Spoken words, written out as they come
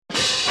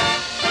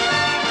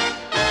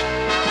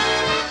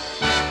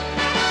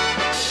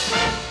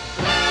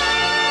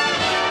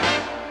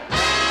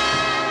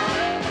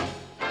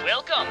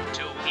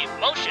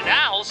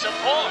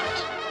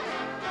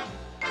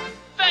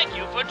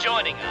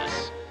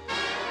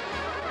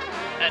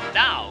And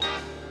now,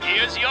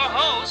 here's your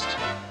host,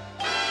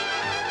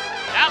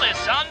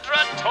 Alessandra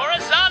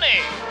Torresani.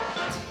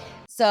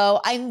 So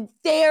I'm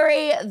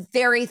very,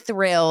 very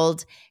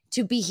thrilled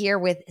to be here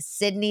with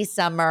Sydne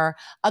Summer,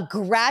 a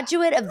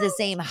graduate of the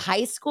same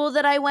high school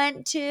that I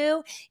went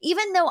to,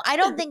 even though I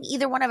don't think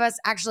either one of us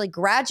actually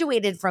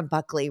graduated from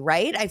Buckley,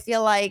 right? I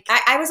feel like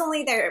I was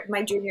only there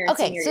my junior and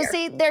senior year. Okay, so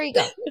see, there you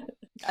go.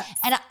 Yes.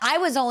 And I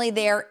was only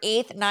there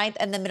 8th, 9th,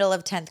 and the middle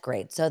of 10th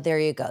grade. So there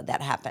you go.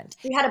 That happened.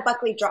 We had a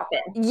Buckley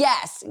drop-in.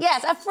 Yes,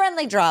 a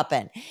friendly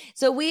drop-in.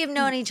 So we have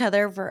known each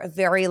other for a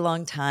very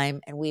long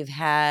time, and we've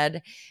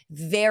had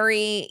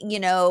very,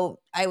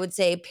 I would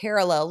say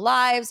parallel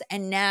lives.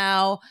 And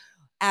now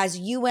as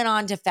you went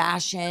on to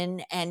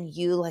fashion and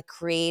you like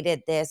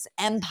created this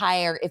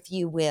empire, if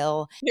you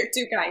will. You're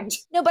too kind.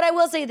 No, but I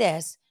will say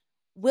this.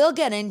 We'll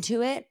get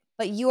into it,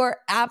 but you are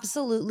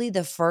absolutely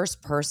the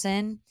first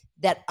person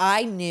that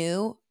I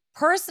knew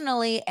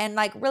personally and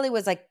like really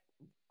was like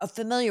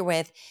familiar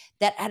with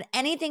that had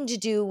anything to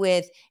do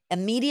with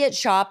immediate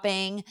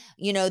shopping,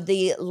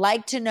 the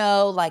like to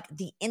know, like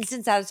the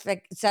instant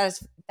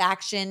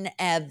satisfaction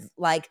of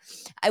like,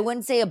 I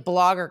wouldn't say a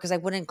blogger because I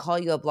wouldn't call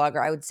you a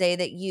blogger. I would say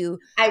that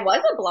I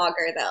was a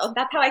blogger though.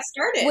 That's how I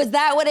started. Was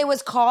that what it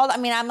was called? I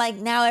mean, I'm like,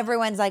 now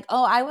everyone's like,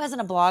 oh, I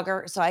wasn't a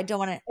blogger, so I don't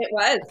want to. It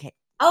was. Okay.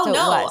 Oh so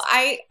no,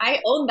 I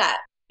own that.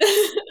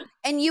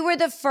 And you were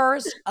the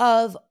first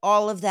of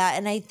all of that.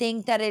 And I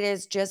think that it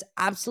is just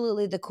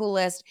absolutely the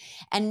coolest.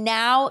 And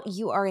now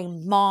you are a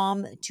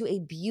mom to a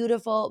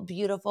beautiful,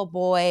 beautiful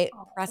boy,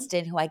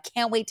 Preston, who I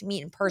can't wait to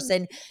meet in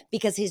person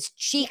because his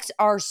cheeks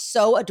are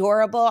so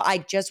adorable. I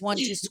just want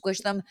to squish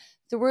them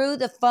through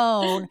the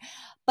phone.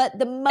 But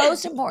the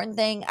most important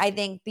thing, I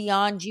think,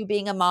 beyond you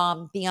being a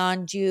mom,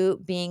 beyond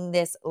you being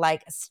this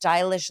like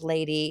stylish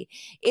lady,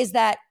 is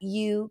that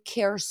you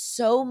care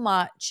so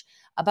much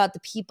about the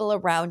people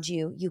around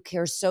you. You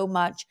care so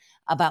much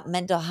about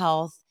mental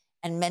health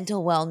and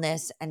mental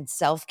wellness and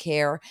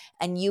self-care,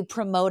 and you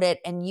promote it.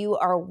 And you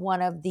are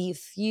one of the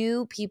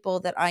few people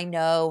that I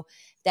know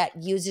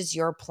that uses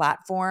your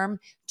platform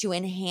to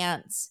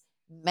enhance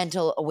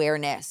mental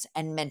awareness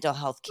and mental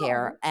health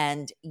care.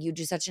 And you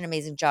do such an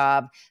amazing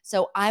job.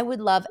 So I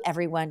would love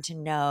everyone to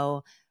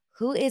know,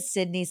 who is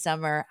Sydne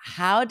Summer?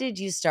 How did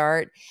you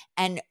start?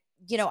 And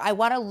I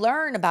want to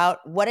learn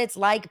about what it's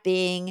like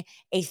being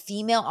a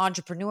female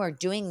entrepreneur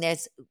doing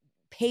this,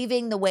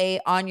 paving the way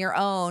on your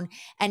own,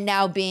 and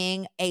now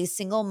being a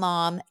single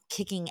mom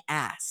kicking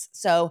ass.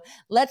 So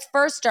let's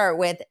first start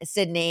with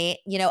Sydne.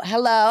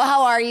 Hello,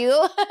 how are you?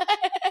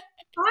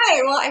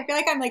 Hi. Well, I feel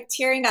like I'm like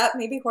tearing up.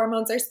 Maybe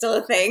hormones are still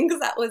a thing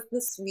because that was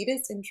the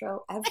sweetest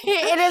intro ever.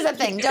 It is a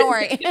thing. Don't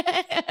worry.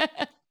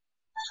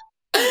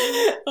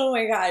 Oh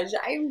my gosh,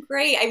 I'm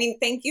great. I mean,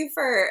 thank you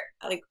for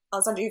like,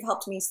 Alessandra, you've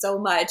helped me so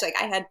much. Like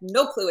I had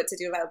no clue what to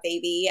do about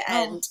baby.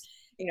 And,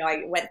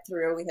 I went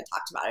through, we had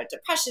talked about it,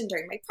 depression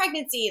during my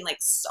pregnancy and like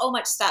so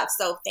much stuff.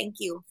 So thank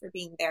you for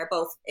being there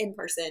both in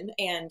person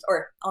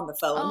or on the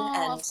phone.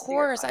 Oh, of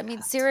course. I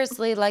mean,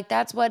 seriously, like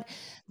that's what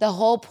the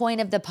whole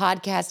point of the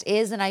podcast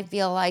is. And I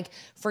feel like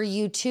for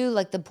you too,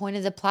 like the point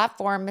of the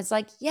platform is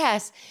like,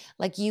 yes,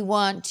 like you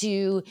want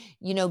to,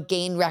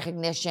 gain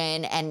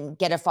recognition and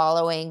get a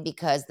following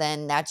because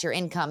then that's your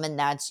income and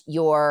it's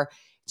your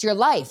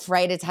life,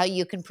 right? It's how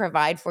you can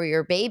provide for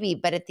your baby.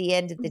 But at the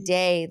end of the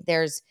day,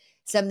 there's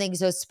something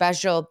so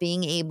special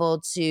being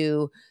able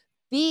to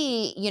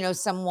be,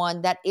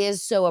 someone that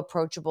is so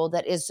approachable,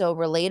 that is so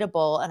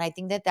relatable. And I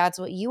think that that's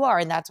what you are.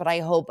 And that's what I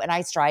hope and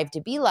I strive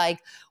to be like,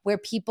 where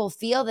people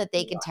feel that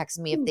they can text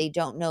me if they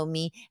don't know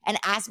me and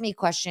ask me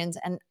questions.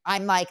 And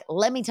I'm like,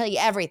 let me tell you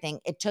everything.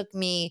 It took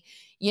me,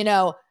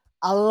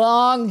 a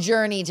long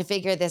journey to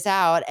figure this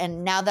out.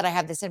 And now that I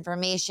have this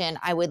information,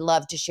 I would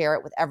love to share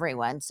it with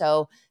everyone.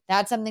 So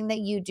that's something that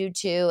you do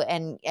too.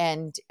 And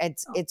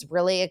it's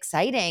really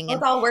exciting.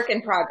 It's all work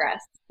in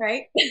progress,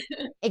 right?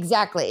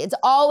 Exactly. It's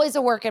always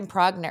a work in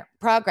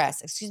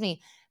progress, excuse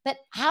me. But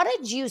how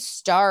did you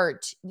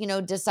start,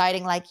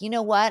 deciding like, you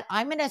know what,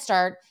 I'm going to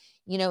start,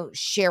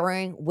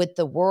 sharing with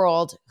the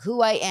world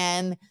who I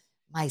am,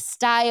 my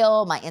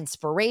style, my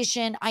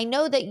inspiration. I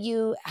know that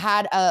you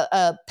had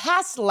a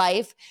past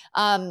life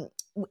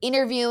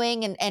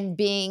interviewing and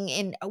being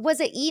in, was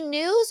it E!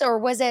 News or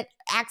was it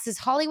Access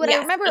Hollywood? Yes,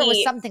 I remember it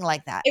was something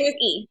like that. It was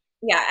E!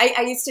 Yeah,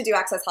 I used to do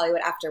Access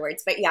Hollywood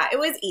afterwards, but yeah, it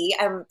was E!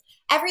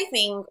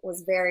 Everything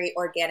was very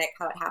organic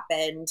how it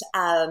happened.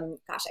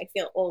 Gosh, I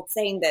feel old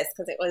saying this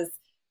because it was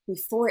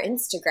before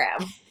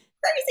Instagram.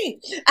 Crazy.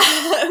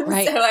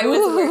 Right. So I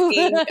was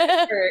working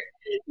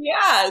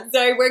so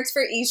I worked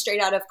for E!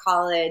 straight out of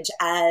college,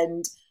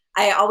 and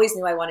I always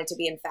knew I wanted to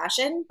be in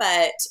fashion,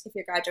 but if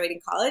you're graduating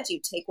college, you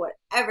take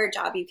whatever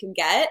job you can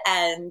get,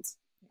 and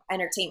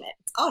entertainment.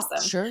 It's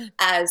awesome. Sure.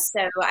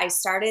 So I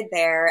started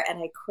there, and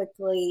I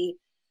quickly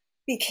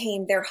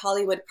became their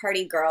Hollywood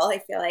party girl. I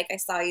feel like I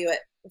saw you at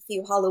a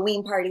few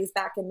Halloween parties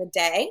back in the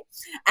day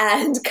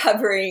and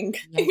covering.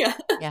 Yes.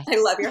 Yeah, Yes. I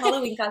love your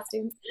Halloween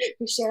costumes.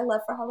 We share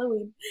love for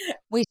Halloween.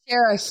 We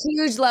share a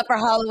huge love for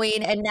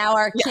Halloween, and now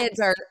our Yeah. kids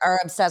are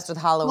obsessed with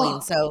Halloween, Oh,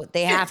 so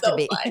they it's have to so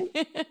be. fun.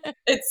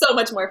 It's so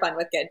much more fun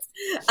with kids.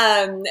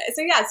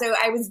 So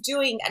I was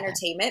doing Okay.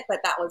 entertainment, but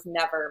that was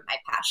never my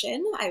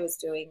passion. I was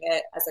doing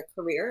it as a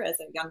career, as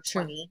a young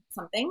Sure. 20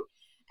 something.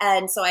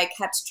 And so I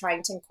kept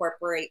trying to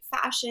incorporate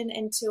fashion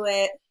into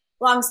it.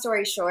 Long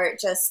story short,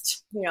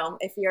 just,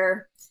 if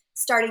you're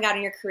starting out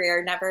in your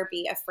career, never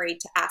be afraid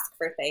to ask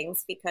for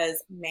things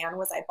because man,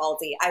 was I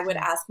ballsy. I would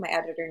Yeah. ask my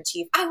editor in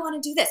chief, I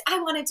want to do this. I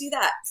want to do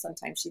that.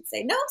 Sometimes she'd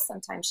say no.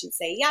 Sometimes she'd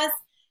say yes.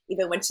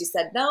 Even when she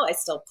said no, I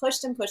still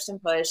pushed and pushed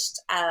and pushed.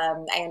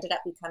 I ended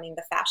up becoming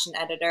the fashion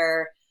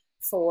editor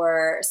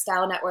for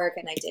Style Network,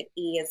 and I did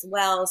E as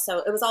well. So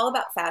it was all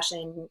about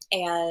fashion,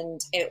 and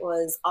it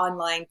was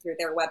online through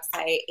their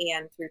website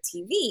and through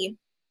TV.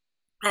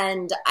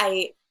 And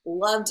I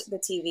loved the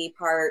TV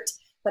part,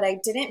 but I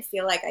didn't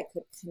feel like I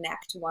could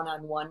connect one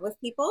on one with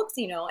people.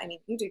 Because,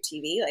 you do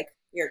TV, like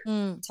you're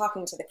Mm,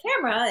 talking to the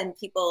camera and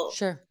people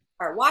sure.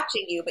 are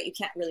watching you, but you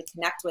can't really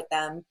connect with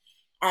them.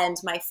 And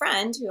my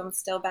friend, who I'm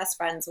still best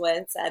friends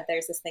with, said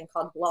there's this thing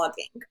called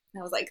blogging. And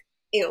I was like,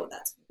 ew,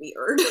 that's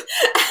weird.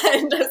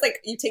 And I was like,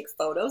 you take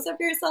photos of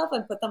yourself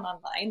and put them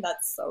online?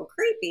 That's so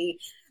creepy.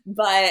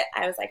 But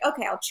I was like,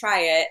 okay, I'll try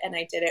it. And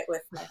I did it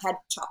with my head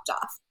chopped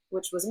off,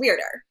 which was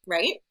weirder,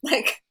 right?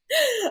 Like,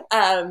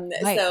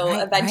 Right, so right,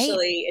 right.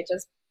 eventually it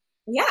just,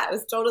 yeah, it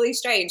was totally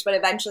strange, but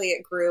eventually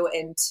it grew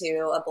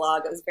into a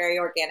blog. It was very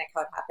organic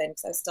how it happened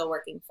because I was still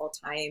working full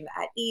time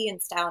at E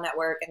and Style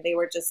Network, and they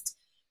were just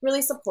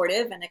really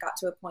supportive. And it got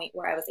to a point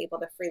where I was able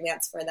to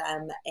freelance for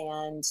them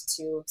and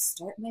to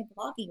start my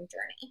blogging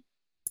journey.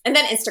 And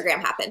then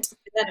Instagram happened.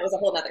 And then it was a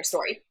whole other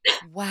story.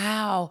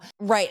 Wow.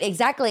 Right,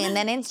 exactly. And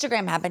then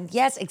Instagram happened.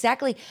 Yes,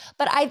 exactly.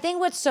 But I think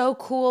what's so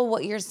cool,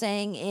 what you're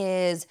saying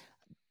is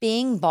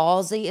being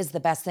ballsy is the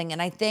best thing.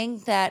 And I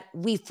think that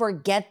we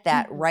forget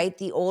that, Mhm. right?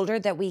 The older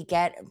that we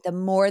get, the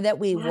more that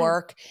we Yes,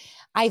 work.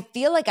 I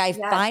feel like I yes.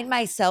 find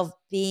myself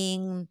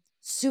being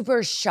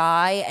super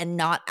shy and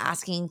not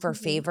asking for Mhm.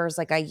 favors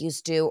like I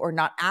used to, or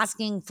not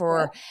asking for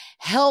Yep.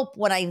 help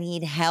when I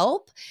need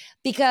help.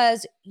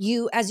 Because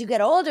as you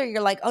get older,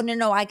 you're like, oh, no,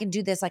 no, I can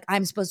do this. Like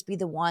I'm supposed to be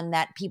the one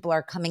that people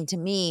are coming to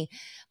me.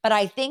 But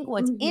I think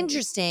what's Mhm.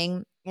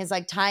 interesting is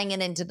like tying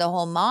it into the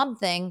whole mom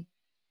thing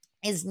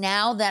is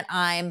now that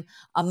I'm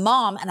a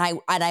mom, and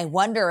I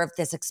wonder if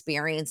this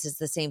experience is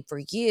the same for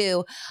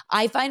you.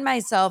 I find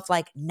myself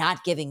like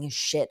not giving a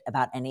shit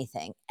about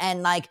anything,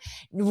 and like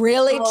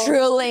really Oh,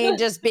 truly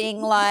just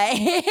being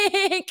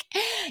like,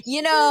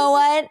 you know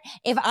what?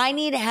 If I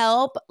need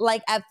help,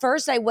 like at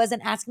first I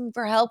wasn't asking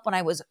for help when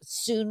I was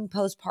soon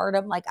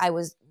postpartum, like I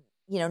was,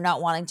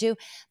 not wanting to.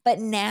 But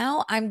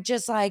now I'm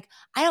just like,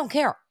 I don't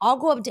care. I'll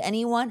go up to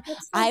anyone.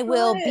 that's so I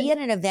will be good.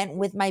 at an event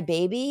with my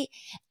baby.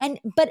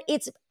 But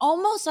it's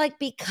almost like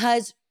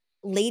because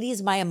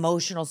ladies, my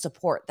emotional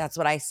support. That's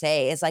what I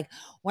say. It's like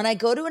when I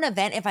go to an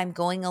event, if I'm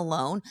going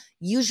alone,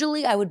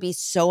 usually I would be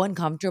so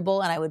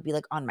uncomfortable and I would be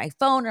like on my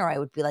phone, or I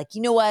would be like,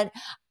 you know what?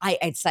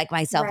 I'd psych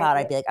myself Right. out.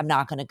 I'd be like, I'm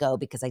not going to go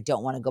because I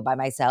don't want to go by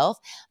myself.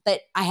 But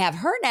I have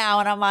her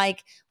now, and I'm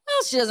like,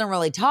 well, she doesn't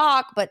really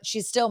talk, but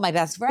she's still my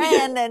best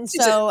friend. And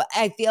She's just so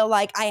I feel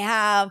like I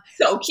have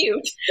so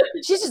cute.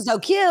 she's just so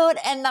cute.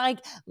 And like,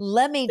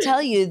 let me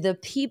tell you, the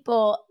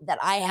people that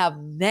I have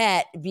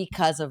met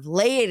because of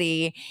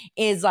Lady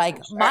is like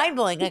I'm sure. mind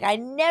blowing. Like, I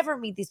never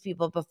meet these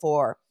people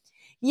before.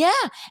 Yeah.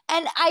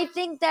 And I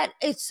think that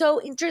it's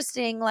so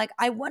interesting. Like,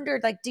 I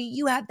wondered, like, do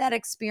you have that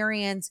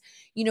experience?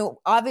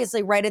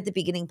 Obviously, right at the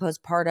beginning,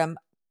 postpartum,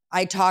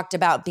 I talked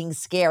about being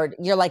scared.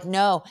 You're like,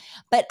 no.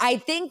 But I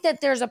think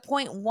that there's a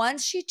point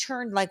once she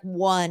turned like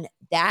one,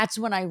 that's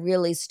when I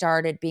really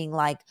started being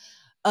like,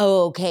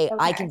 oh, okay,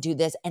 I can Okay. do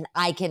this, and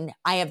I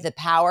have the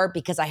power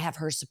because I have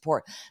her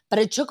support. But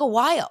it took a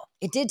while.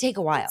 It did take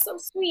a while. That's so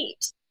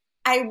sweet.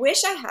 I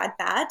wish I had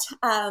that.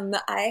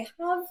 I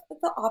have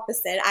the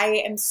opposite.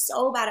 I am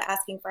so bad at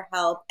asking for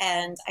help,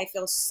 and I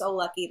feel so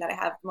lucky that I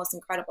have the most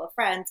incredible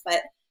friends,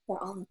 but they're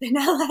all up in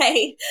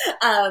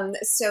LA.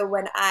 So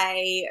when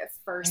I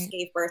first Right.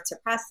 gave birth to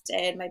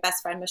Preston, my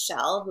best friend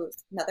Michelle,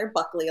 who's another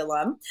Buckley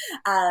alum,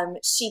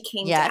 she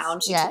came Yes,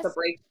 down. She took a yes.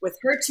 break with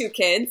her two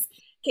kids,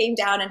 came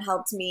down and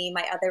helped me.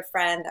 My other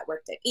friend that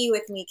worked at E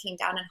with me came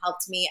down and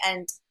helped me,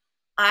 and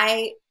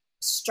I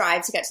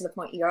strive to get to the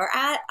point you're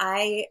at.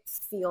 I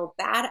feel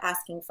bad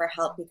asking for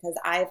help because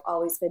I've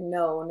always been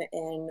known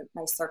in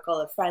my circle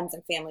of friends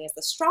and family as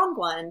the strong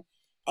one.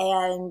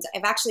 And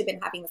I've actually been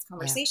having this Yeah.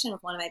 conversation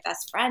with one of my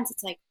best friends.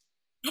 It's like,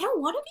 I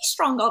don't want to be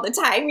strong all the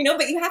time,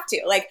 but you have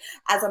to. Like,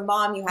 as a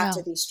mom, you have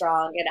to No. be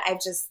strong. And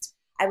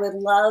I would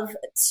love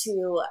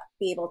to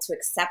be able to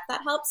accept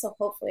that help. So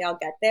hopefully I'll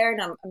get there.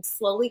 And I'm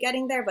slowly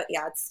getting there. But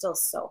yeah, it's still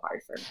so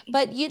hard for me.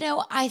 But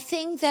I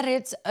think that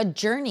it's a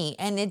journey,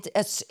 and it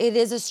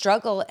is a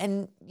struggle.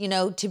 And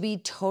to be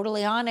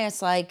totally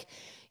honest, like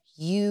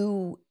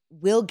you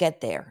we'll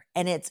get there,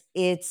 and it's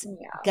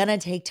Yeah. gonna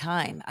take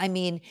time. I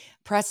mean,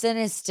 Preston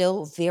is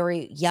still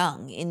very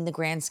young in the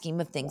grand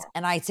scheme of things, Yeah.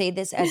 and I say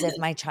this as if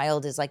my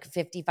child is like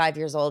 55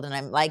 years old and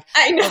I'm like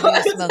I know. over I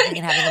here was smoking like,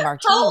 and having a how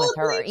martini with old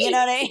her, you is know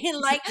what I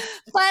mean? Like,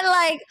 but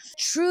like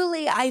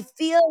truly, I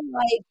feel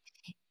like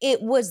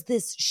it was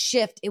this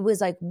shift. It was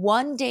like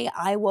one day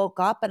I woke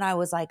up and I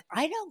was like,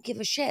 I don't give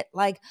a shit.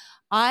 Like,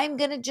 I'm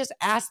going to just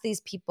ask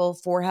these people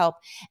for help.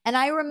 And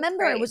I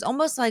remember it Right. was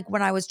almost like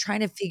when I was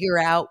trying to figure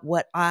out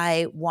what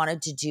I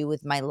wanted to do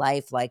with my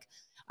life. Like,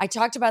 I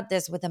talked about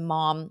this with a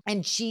mom,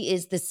 and she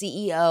is the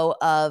CEO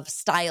of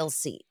Style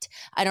Seat.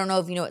 I don't know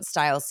if you know what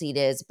Style Seat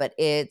is, but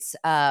it's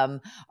a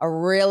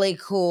really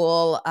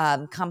cool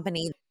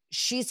company.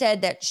 She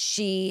said that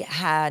she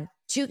has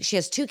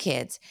two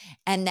kids,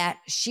 and that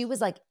she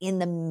was like in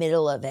the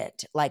middle of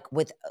it, like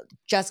with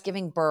just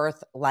giving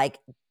birth, like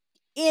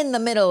in the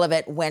middle of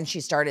it when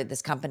she started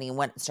this company and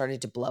when it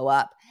started to blow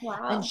up. And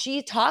Wow.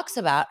 she talks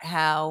about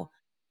how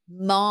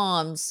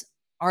moms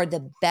are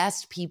the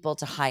best people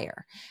to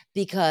hire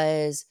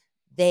because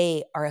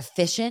they are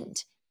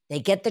efficient, they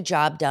get the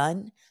job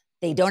done,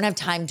 they don't have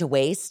time to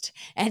waste.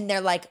 And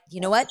they're like, you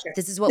know That's what? true.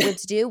 This is what we have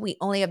to do. We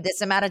only have this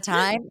amount of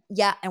time.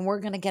 Yeah. And we're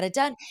going to get it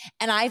done.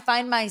 And I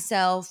find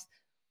myself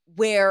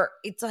where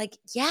it's like,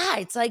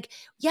 yeah,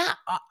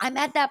 I'm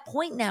at that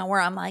point now where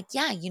I'm like,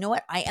 yeah, you know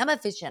what? I am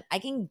efficient. I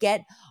can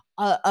get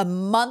a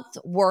month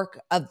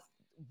work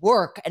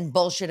and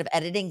bullshit of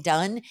editing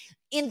done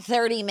in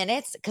 30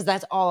 minutes because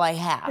that's all I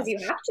Because have. you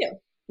have to.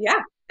 Yeah.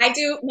 I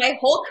do my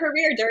whole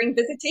career during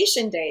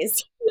visitation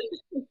days.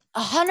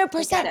 I get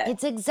 100%. it.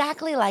 It's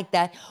exactly like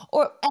that.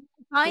 Or and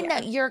I find Yeah.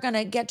 that you're going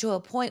to get to a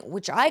point,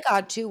 which I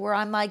got to, where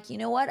I'm like, you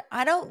know what?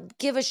 I don't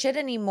give a shit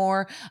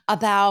anymore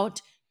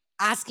about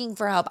asking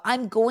for help.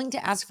 I'm going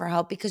to ask for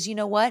help because you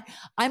know what?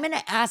 I'm going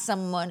to ask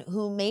someone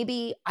who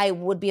maybe I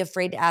would be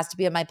afraid to ask to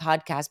be on my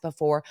podcast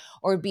before,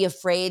 or be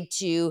afraid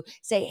to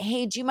say,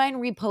 hey, do you mind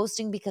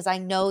reposting? Because I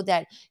know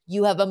that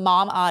you have a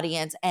mom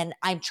audience and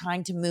I'm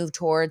trying to move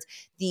towards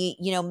the,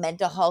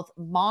 mental health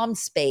mom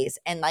space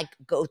and like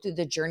go through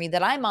the journey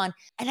that I'm on.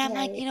 And I'm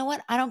like, Right. you know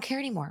what? I don't care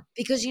anymore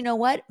because you know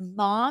what?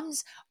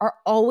 Moms are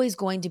always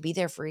going to be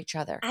there for each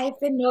other. I've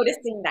been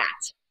noticing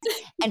that.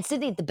 And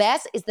Sydney, the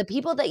best is the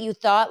people that you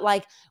thought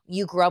like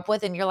you grew up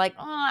with and you're like,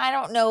 oh, I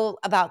don't know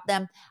about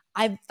them.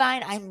 I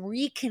find I'm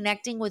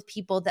reconnecting with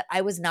people that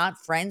I was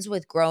not friends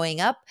with growing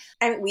up.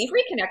 And we've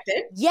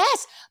reconnected.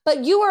 Yes,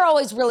 but you were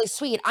always really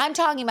sweet. I'm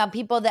talking about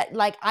people that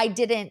like I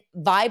didn't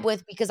vibe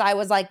with because I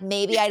was like,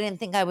 maybe I didn't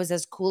think I was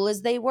as cool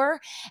as they were.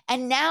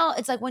 And now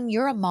it's like when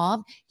you're a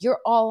mom, you're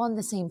all on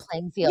the same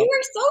playing You field.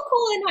 were so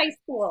cool in high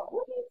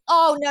school.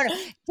 Oh, no, no.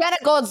 Jenna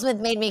Goldsmith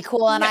made me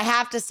cool, and I Yeah.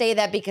 have to say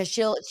that because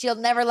she'll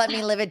never let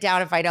me live it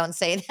down if I don't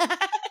say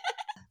that.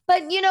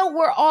 But,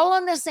 we're all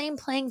on the same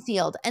playing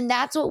field, and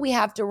that's what we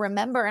have to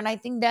remember, and I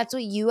think that's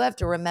what you have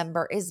to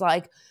remember is,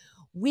 like,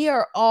 we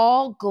are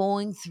all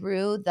going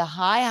through the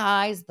high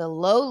highs, the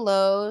low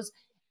lows,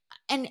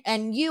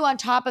 and you on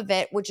top of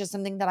it, which is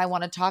something that I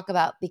want to talk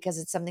about because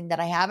it's something that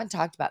I haven't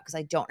talked about because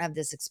I don't have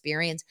this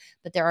experience,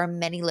 but there are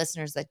many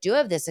listeners that do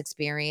have this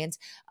experience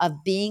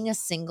of being a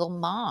single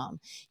mom.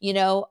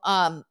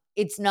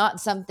 It's not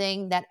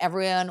something that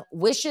everyone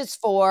wishes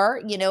for,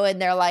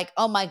 and they're like,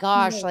 oh my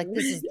gosh, like No.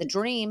 this is the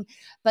dream.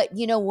 But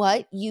you know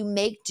what? You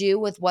make do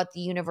with what the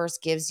universe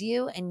gives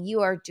you, and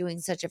you are doing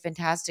such a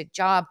fantastic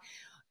job.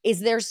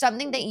 Is there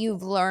something that Thank you.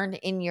 you've learned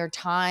in your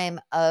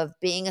time of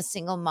being a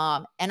single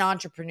mom, an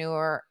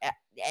entrepreneur,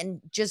 and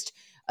just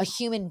a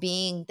human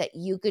being that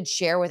you could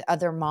share with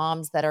other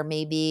moms that are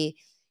maybe,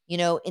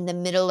 in the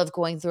middle of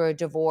going through a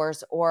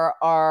divorce or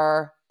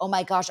are, oh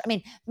my gosh, I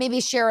mean, maybe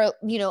share,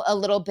 a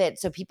little bit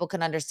so people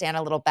can understand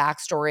a little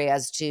backstory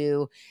as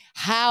to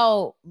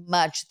how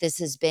much this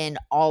has been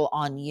all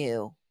on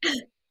you.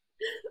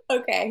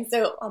 Okay,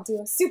 so I'll do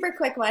a super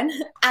quick one.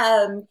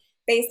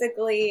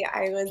 Basically,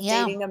 I was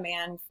Yeah. dating a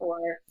man for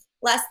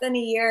less than a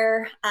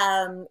year,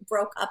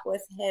 broke up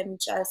with him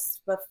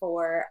just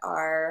before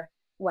our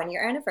 1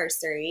 year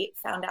anniversary,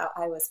 found out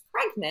I was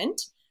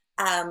pregnant.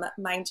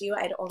 Mind you,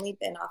 I'd only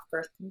been off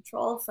birth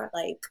control for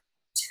like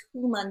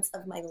 2 months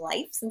of my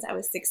life since I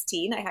was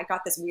 16. I had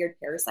got this weird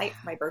parasite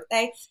for my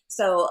birthday.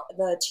 So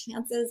the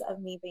chances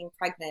of me being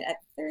pregnant at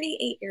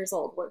 38 years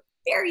old were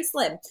very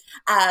slim.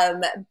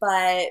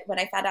 But when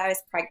I found out I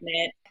was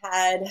pregnant, I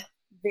had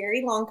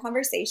very long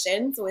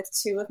conversations with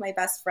two of my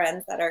best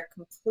friends that are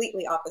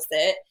completely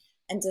opposite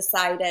and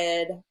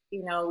decided,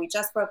 we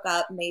just broke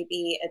up.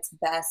 Maybe it's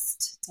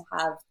best to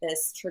have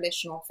this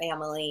traditional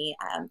family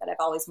that I've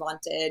always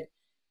wanted.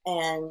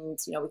 And,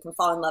 we can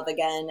fall in love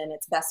again and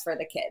it's best for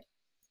the kid.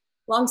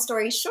 Long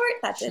story short,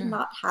 that did Sure.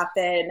 not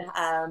happen.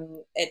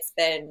 It's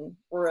been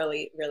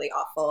really, really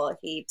awful.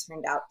 He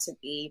turned out to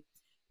be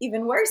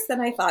even worse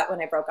than I thought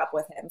when I broke up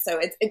with him. So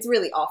it's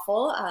really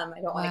awful. I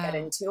don't want to get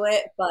Wow. into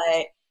it,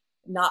 but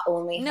not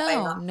only have I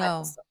No, not had the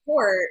no.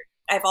 support,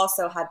 I've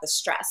also had the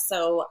stress.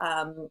 So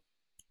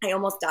I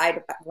almost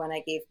died when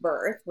I gave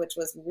birth, which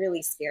was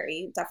really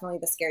scary. Definitely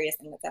the scariest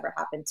thing that's ever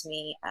happened to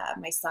me.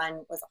 My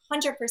son was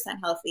 100%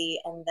 healthy,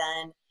 and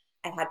then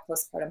I had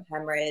postpartum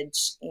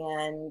hemorrhage,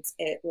 and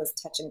it was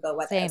touch and go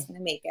whether I was Same. going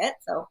to make it.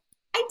 So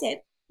I did.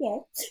 Yay.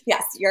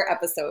 Yes, your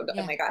episode. Oh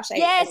Yeah. my gosh.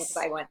 Yes.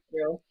 I went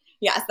through.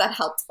 Yes, that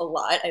helped a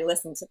lot. I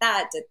listened to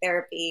that, did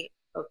therapy.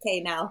 Okay,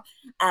 now.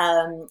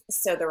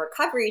 So the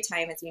recovery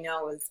time, as you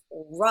know, was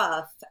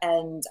rough,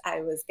 and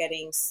I was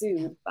getting Yeah.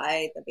 sued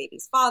by the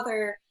baby's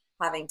father,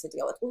 having to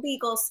deal with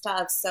legal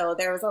stuff. So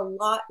there was a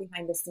lot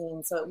behind the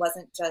scenes. So it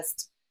wasn't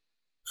just,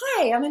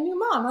 hi, I'm a new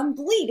mom. I'm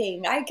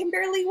bleeding. I can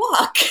barely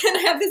walk. And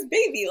I have this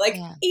baby like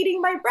Yeah.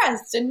 eating my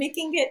breast and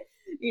making it,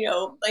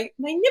 like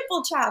my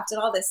nipple chapped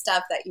and all this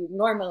stuff that you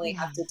normally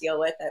Yeah. have to deal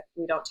with that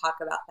we don't talk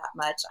about that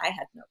much. I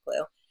had no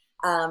clue.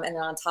 And then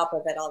on top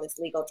of it, all this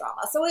legal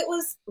drama. So it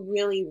was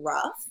really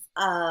rough.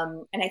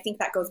 And I think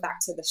that goes back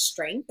to the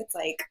strength. It's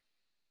like,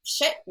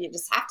 shit, you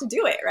just have to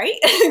do it, right?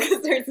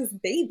 Because there's this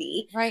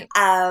baby. Right.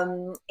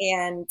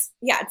 And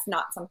yeah, it's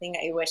not something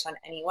I wish on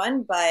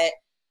anyone, but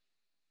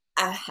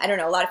I don't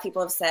know. A lot of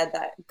people have said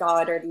that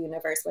God or the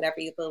universe, whatever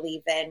you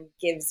believe in,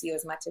 gives you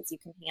as much as you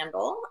can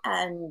handle.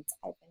 And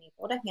I've been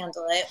able to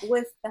handle it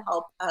with the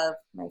help of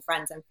my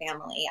friends and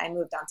family. I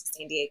moved down to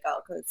San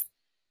Diego because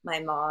my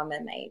mom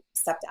and my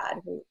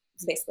stepdad, who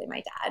is basically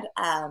my dad,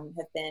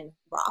 have been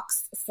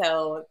rocks.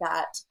 So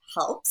that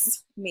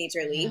helps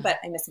majorly. Yeah. But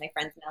I miss my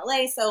friends in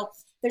LA. So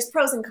there's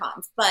pros and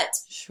cons. But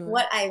Sure.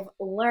 what I've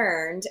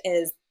learned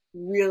is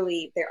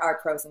really there are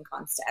pros and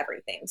cons to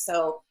everything.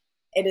 So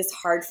it is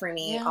hard for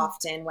me Yeah.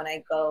 often when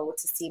I go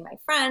to see my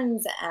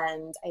friends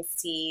and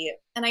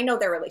and I know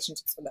their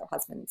relationships with their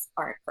husbands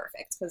aren't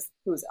perfect because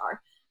whose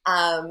are?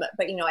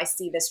 But I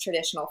see this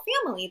traditional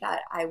family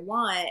that I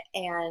want.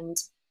 And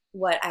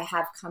what I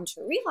have come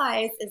to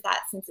realize is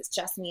that since it's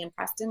just me and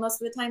Preston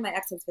most of the time, my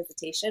ex has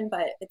visitation,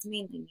 but it's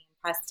mainly me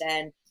and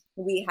Preston,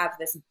 we have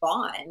this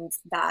bond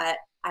that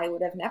I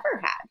would have never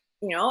had.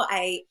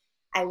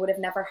 I would have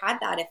never had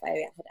that if I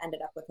had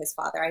ended up with his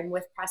father. I'm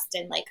with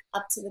Preston like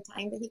up to the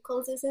time that he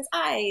closes his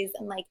eyes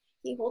and like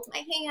he holds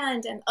my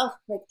hand and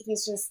like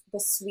he's just the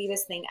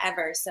sweetest thing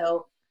ever.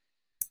 So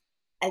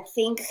I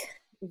think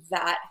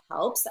that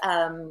helps.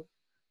 And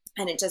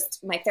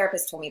my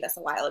therapist told me this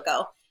a while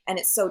ago, and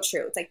it's so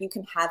true. It's like you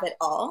can have it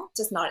all,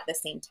 just not at the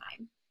same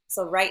time.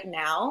 So right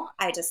now,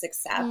 I just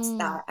accept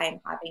that I'm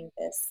having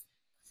this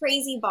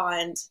crazy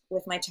bond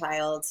with my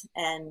child,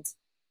 and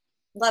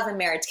love and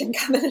marriage can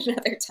come at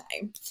another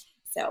time.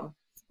 So,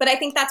 but I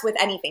think that's with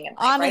anything in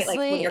life, right? Like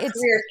when Honestly, your it's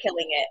career is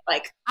killing it,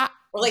 like yeah.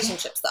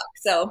 relationships suck.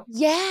 So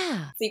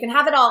Yeah. you can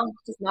have it all,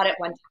 just not at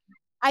one time.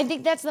 I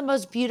think that's the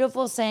most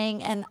beautiful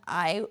saying, and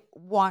I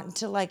want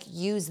to like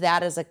use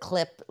that as a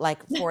clip like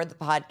for the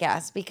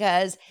podcast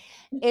because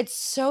it's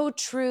so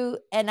true.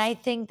 And I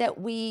think that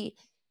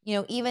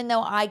even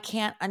though I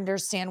can't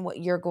understand what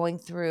you're going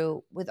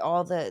through with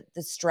all the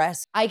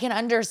stress, I can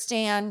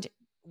understand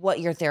what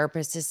your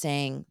therapist is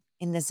saying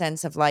in the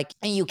sense of like,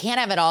 and you can't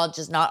have it all,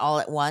 just not all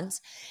at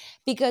once.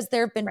 Because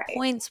there have been Right.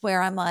 points where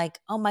I'm like,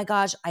 oh my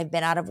gosh, I've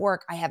been out of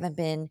work. I haven't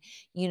been,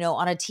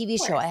 on a TV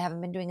Of show. I course.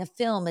 haven't been doing a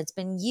film. It's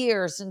been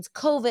years since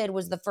COVID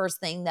was the first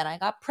thing. Then I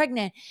got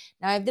pregnant.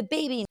 Now I have the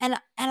baby. And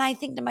I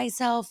think to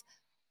myself,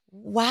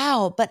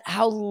 wow, but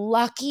how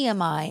lucky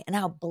am I and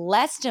how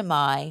blessed am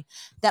I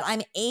that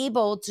I'm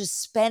able to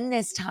spend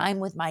this time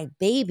with my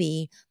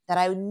baby that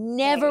I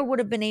never Right. would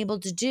have been able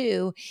to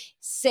do,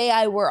 say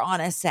I were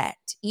on a set.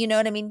 You know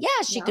what I mean?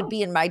 Yeah, she could No.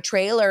 be in my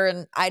trailer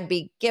and I'd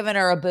be giving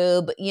her a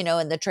boob,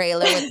 in the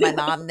trailer with my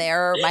mom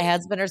there or my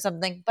husband or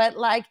something. But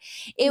like,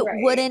 it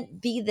Right.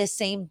 wouldn't be the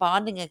same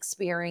bonding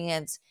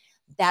experience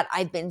that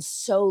I've been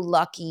so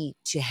lucky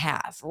to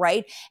have,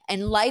 right?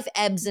 And life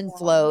ebbs and Yeah.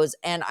 flows.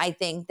 And I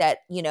think that,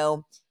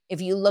 if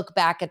you look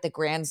back at the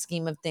grand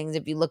scheme of things,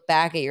 if you look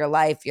back at your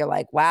life, you're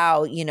like,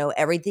 wow,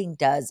 everything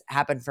does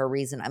happen for a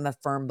reason. I'm a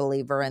firm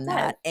believer It in does.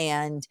 that.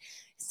 And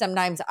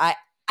sometimes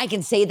I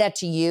can say that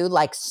to you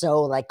like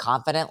so like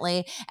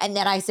confidently. And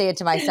then I say it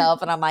to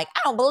myself and I'm like,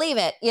 I don't believe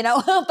it,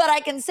 but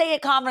I can say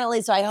it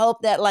confidently. So I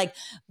hope that like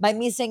by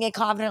me saying it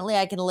confidently,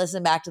 I can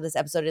listen back to this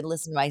episode and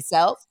listen to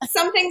myself.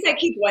 Some things I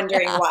keep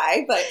wondering Yeah.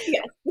 why, but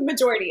yes, the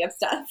majority of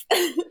stuff.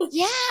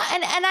 Yeah,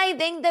 and I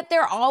think that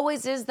there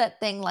always is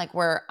that thing like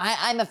where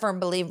I'm a firm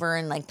believer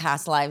in like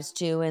past lives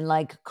too and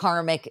like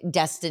karmic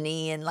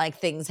destiny and like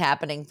things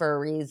happening for a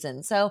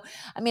reason. So,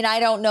 I mean,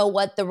 I don't know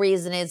what the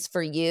reason is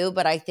for you,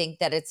 but I think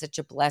that it's such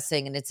a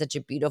blessing and it's such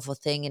a beautiful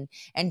thing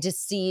and to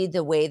see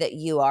the way that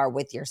you are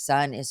with your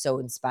son is so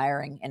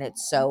inspiring and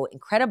it's so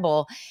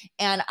incredible.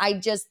 And I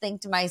just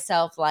think to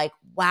myself like,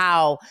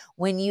 wow,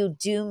 when you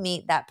do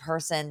meet that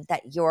person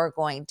that you're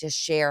going to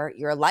share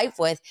your life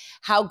with,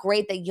 how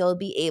great that you'll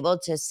be able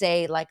to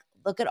say like,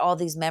 look at all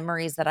these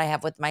memories that I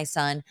have with my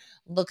son.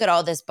 Look at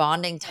all this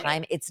bonding Right.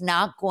 time. It's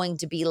not going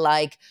to be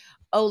like,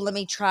 oh, let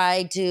me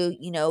try to,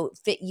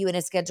 fit you in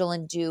a schedule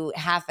and do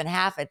half and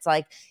half. It's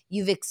like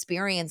you've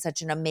experienced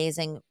such an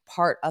amazing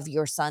part of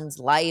your son's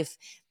life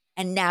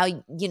And now,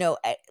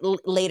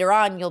 later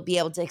on, you'll be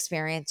able to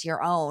experience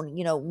your own,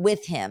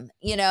 with him,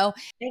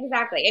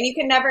 Exactly. And you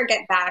can never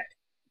get back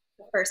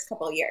the first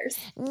couple of years.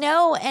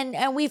 No,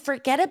 and we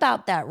forget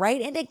about that,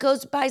 right? And it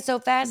goes by so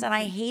fast. And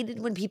I Mhm.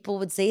 hated when people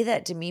would say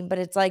that to me, but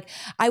it's like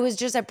I was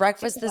just at It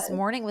breakfast this does.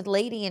 morning with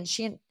Lady, and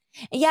she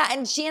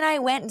and I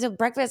went into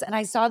breakfast, and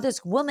I saw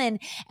this woman,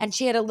 and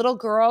she had a little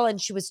girl, and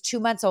she was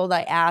 2 months old.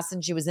 I asked,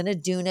 and she was in a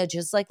doona,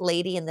 just like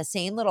Lady, in the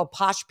same little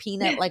posh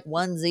peanut like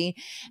onesie.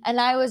 And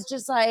I was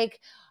just like,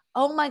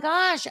 oh my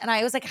gosh. And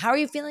I was like, how are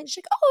you feeling? She's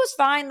like, oh, it was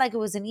fine. Like, it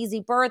was an easy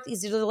birth,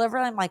 easy to deliver.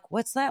 I'm like,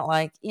 what's that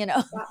like?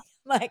 Wow.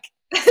 Like,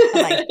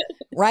 I'm like,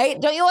 right?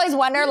 Don't you always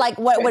wonder, like,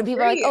 what when Good people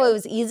for are like, oh, it you.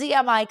 was easy?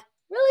 I'm like,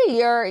 really?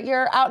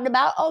 You're out and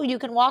about? Oh, you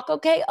can walk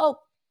okay? Oh,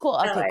 cool.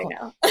 Oh, Okay, I cool.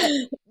 know.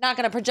 So not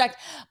gonna project.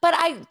 But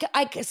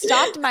I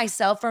stopped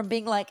myself from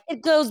being like,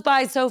 it goes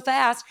by so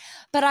fast.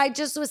 But I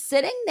just was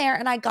sitting there,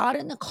 and I got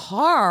in the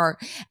car,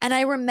 and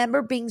I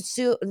remember being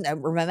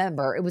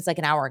remember, it was like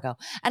an hour ago.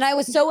 And I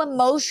was so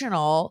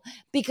emotional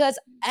because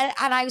and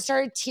I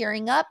started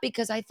tearing up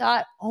because I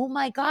thought, oh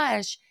my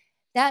gosh,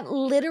 that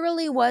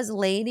literally was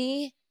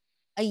Lady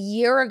a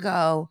year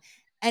ago.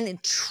 And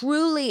it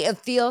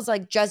feels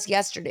like just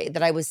yesterday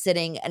that I was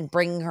sitting and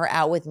bringing her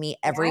out with me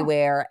Yeah.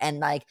 everywhere. And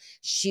like,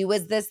 she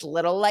was this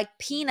little like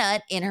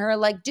peanut in her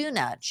like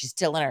doona. She's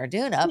still in her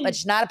doona, but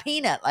she's not a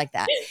peanut like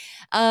that.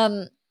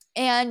 Um,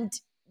 and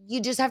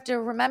you just have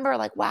to remember,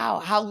 like, wow,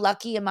 how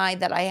lucky am I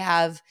that I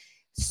have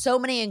so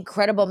many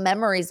incredible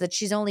memories, that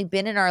she's only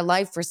been in our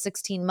life for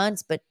 16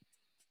 months, but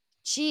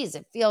geez,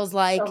 it feels So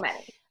like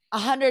many.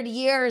 100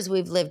 years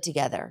we've lived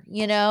together,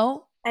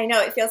 I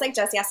know. It feels like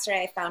just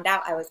yesterday I found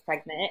out I was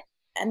pregnant.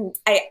 And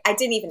I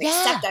didn't even Yeah.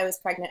 accept I was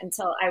pregnant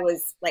until I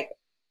was like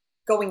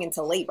going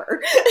into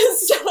labor.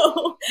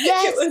 So it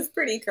Yes. was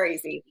pretty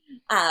crazy.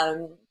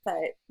 But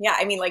yeah,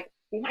 I mean, like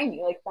behind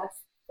me, like that's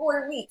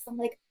 4 weeks. I'm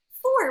like,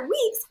 4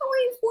 weeks? How are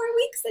you 4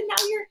 weeks? And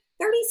now you're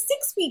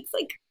 36 weeks.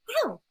 Like,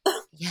 wow.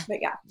 Yeah. But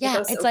yeah, it Yeah.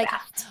 goes It's so like,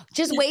 fast.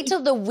 just wait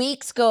till the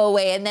weeks go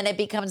away, and then it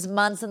becomes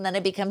months, and then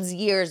it becomes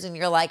years. And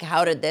you're like,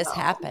 how did this Oh.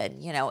 happen?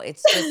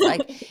 It's just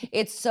like,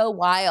 it's so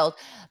wild.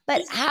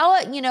 But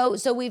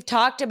so we've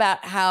talked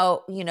about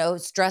how,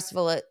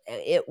 stressful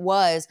it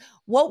was.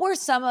 What were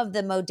some of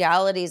the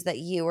modalities that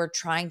you were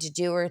trying to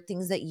do, or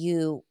things that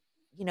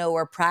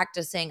were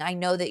practicing? I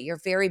know that you're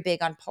very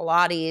big on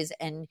Pilates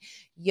and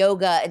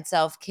yoga and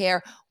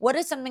self-care. What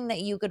is something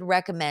that you could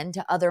recommend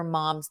to other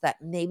moms that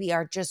maybe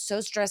are just so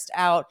stressed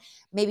out,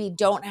 maybe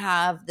don't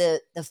have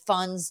the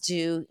funds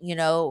to,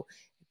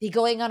 be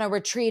going on a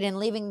retreat and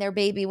leaving their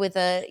baby with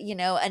a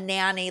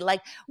nanny?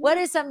 Like, what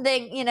is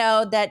something,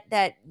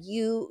 that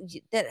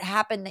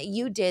happened that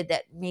you did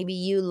that maybe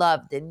you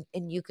loved, and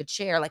you could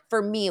share? Like,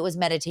 for me, it was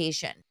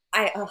meditation.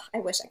 I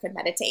wish I could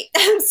meditate.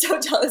 I'm so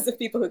jealous of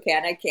people who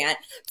can. I can't.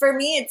 For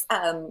me, it's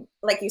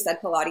like you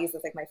said, Pilates is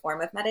like my form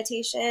of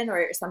meditation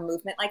or some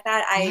movement like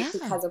that. Yeah.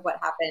 Because of what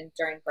happened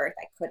during birth,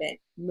 I couldn't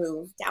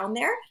move down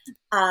there.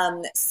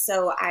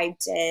 So I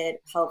did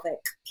pelvic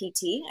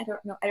PT. I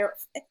don't know. I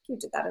think you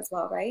did that as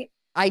well, right?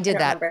 I I did don't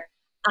that. remember.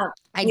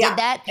 I did Yeah,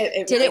 that.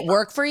 it Did really it helped.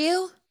 work for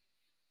you?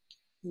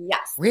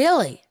 Yes,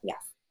 Really? yes,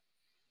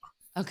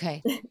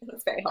 Okay. it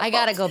was very I helpful.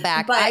 gotta go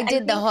back. But I I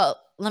did the think whole,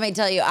 let me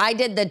tell you, I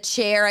did the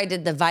chair, I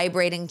did the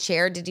vibrating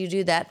chair. Did you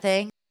do that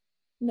thing?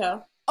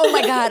 no. Oh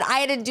my God. I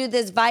had to do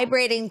this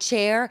vibrating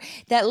chair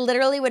that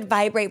literally would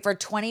vibrate for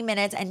 20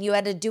 minutes, and you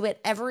had to do it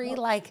every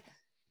like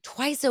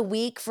twice a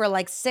week for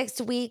like 6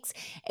 weeks,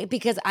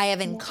 because I have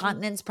No.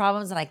 incontinence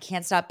problems, and I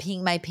can't stop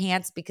peeing my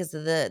pants because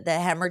of the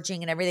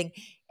hemorrhaging and everything.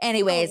 Oh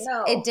Anyways,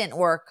 it no. didn't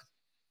work.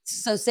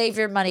 So save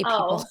your money,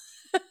 people.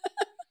 Oh.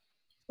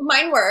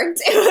 Mine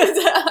worked, it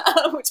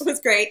was, which was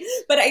great.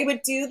 But I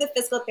would do the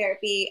physical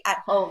therapy at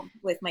home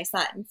with my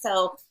son.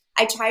 So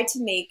I tried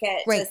to make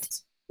it Great.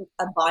 just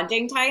a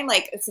bonding time.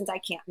 Like, since I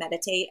can't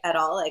meditate at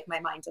all, like my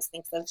mind just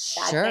thinks of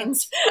bad Sure.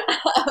 things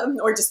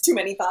or just too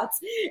many thoughts.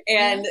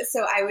 Yeah. And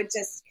so I would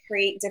just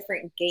create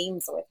different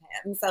games with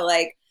him. So,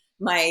 like,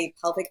 my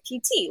pelvic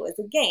PT was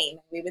a game.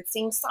 We would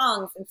sing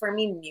songs. And for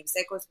me,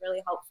 music was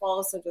really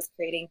helpful. So just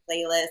creating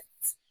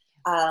playlists,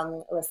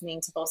 listening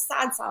to both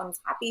sad songs,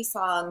 happy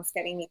songs,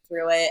 getting me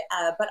through it.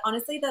 But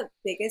honestly, the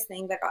biggest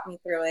thing that got me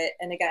through it,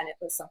 and again, it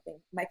was something,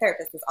 my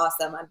therapist is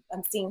awesome.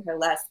 I'm seeing her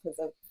less because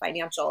of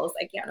financials.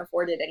 I can't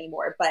afford it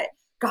anymore, but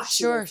gosh,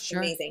 she Sure. was Sure.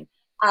 amazing.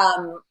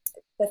 Um,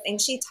 the thing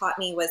she taught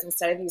me was,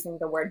 instead of using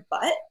the word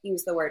but,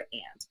 use the word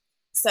and.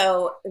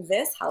 So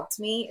this helped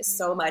me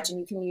so much. And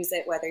you can use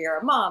it whether you're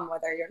a mom,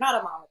 whether you're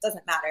not a mom, it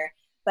doesn't matter.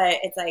 But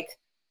it's like,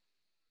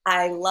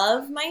 I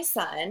love my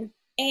son,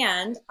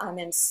 and I'm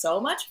in so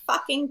much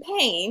fucking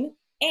pain,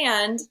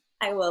 and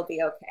I will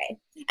be okay.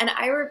 And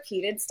I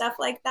repeated stuff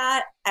like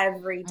that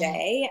every Right.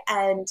 day.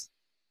 And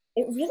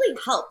it really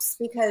helps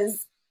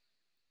because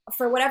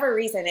for whatever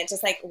reason, it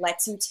just like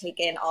lets you take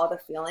in all the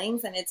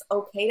feelings, and it's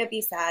okay to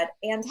be sad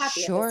and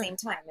happy at the Sure. same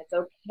time. It's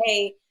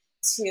okay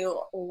to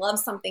love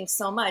something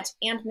so much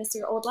and miss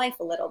your old life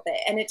a little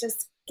bit. And it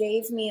just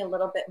gave me a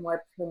little bit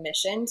more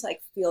permission to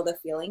like feel the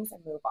feelings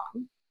and move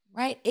on.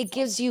 Right. It So,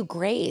 gives you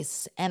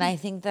grace. And I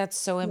think that's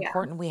so yeah.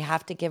 important. We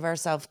have to give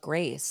ourselves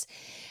grace.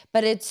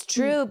 But it's Mm.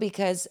 true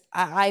because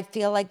I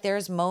feel like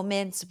there's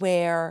moments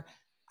where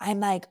I'm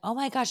like, oh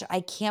my gosh,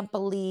 I can't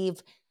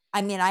believe.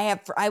 I mean,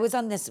 I was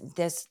on this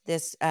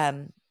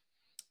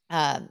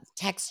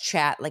text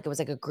chat, like it was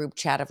like a group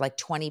chat of like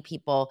 20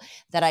 people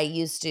that I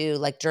used to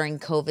like during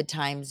COVID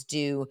times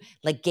do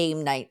like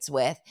game nights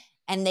with.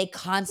 And they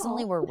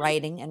constantly Oh, were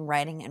writing and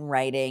writing and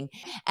writing.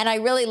 And I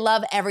really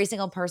love every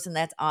single person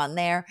that's on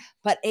there.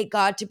 But it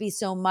got to be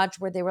so much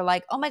where they were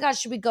like, oh my gosh,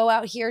 should we go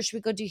out here? Should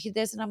we go do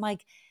this? And I'm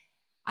like,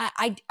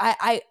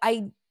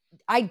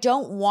 I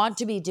don't want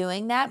to be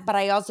doing that, but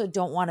I also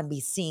don't want to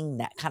be seeing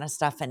that kind of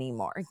stuff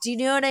anymore. Do you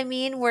know what I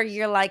mean? Where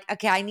you're like,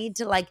 okay, I need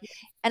to like,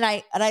 and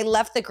I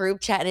left the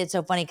group chat, and it's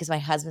so funny because my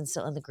husband's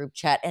still in the group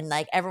chat, and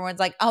like everyone's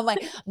like, oh my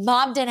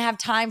mom didn't have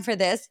time for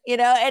this,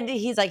 and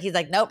he's like,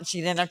 nope, she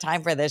didn't have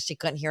time for this. She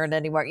couldn't hear it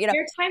anymore. your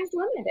time's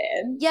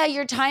limited. Yeah,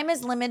 your time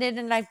is limited.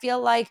 And I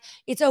feel like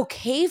it's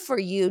okay for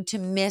you to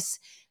miss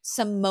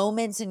some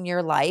moments in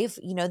your life,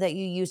 that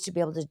you used to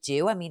be able to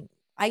do. I mean,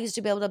 I used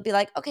to be able to be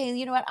like, okay,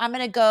 you know what? I'm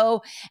going to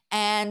go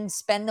and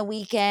spend the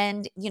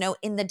weekend,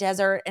 in the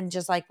desert and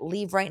just like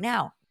leave right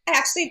now. I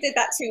actually did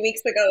that 2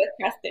 weeks ago with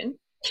Preston.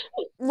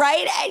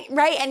 Right.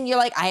 Right. And you're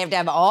like, I have to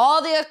have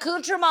all the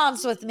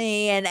accoutrements with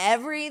me and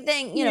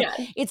everything. Yeah.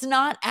 It's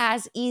not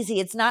as easy.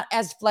 It's not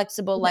as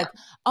flexible. No, Like,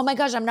 oh my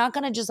gosh, I'm not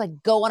going to just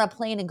like go on a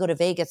plane and go to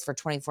Vegas for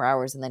 24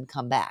 hours and then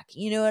come back.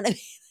 You know what I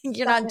mean?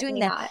 You're not doing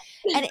definitely that.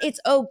 not. And it's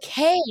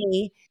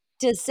okay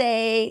to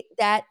say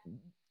that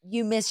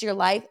you miss your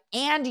life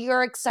and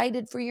you're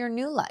excited for your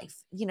new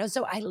life.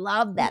 So I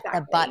love that.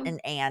 The but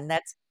Exactly. and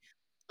that's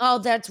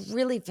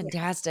really Yeah.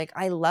 fantastic.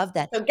 I love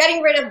that. So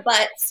getting rid of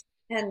butts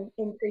and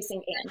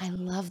increasing and. I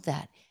love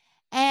that.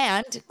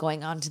 And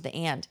going on to the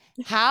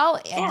how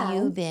have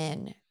you And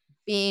been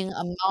being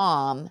a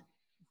mom,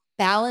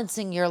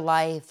 balancing your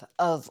life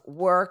of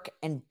work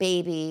and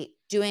baby,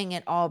 doing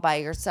it all by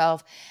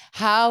yourself?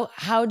 How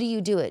do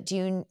you do it?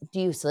 Do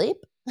you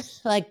sleep?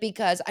 Like,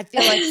 because I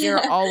feel like you're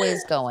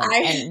always going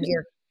I and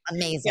you're Yes,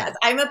 amazing.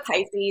 I'm a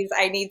Pisces.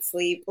 I need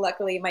sleep.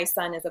 Luckily, my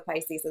son is a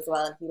Pisces as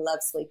well, and he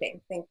loves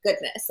sleeping. Thank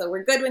goodness. So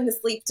we're good in the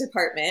sleep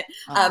department.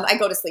 I Oh,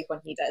 go to sleep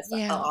when he does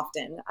yeah.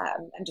 often.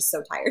 I'm just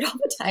so tired all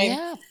the time.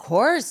 Yeah, of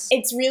course.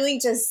 It's really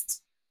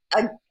just,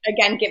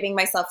 again, giving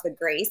myself the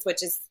grace,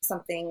 which is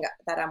something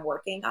that I'm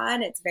working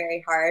on. It's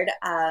very hard.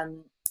 I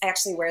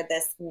actually wear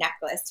this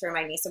necklace to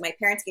remind me. So my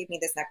parents gave me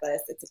this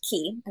necklace. It's a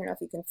key. I don't know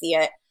if you can see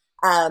it.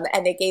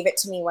 And they gave it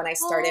to me when I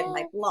started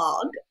my Oh,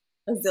 blog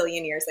a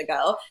zillion years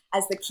ago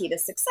as the key to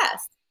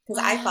success.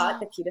 Because I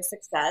thought the wow. key to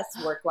success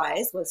work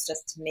wise was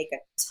just to make a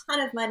ton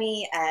of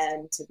money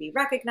and to be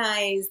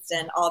recognized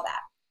and all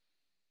that.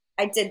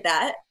 I did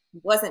that,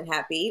 wasn't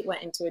happy,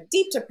 went into a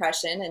deep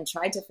depression and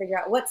tried to figure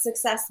out what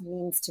success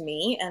means to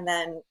me. And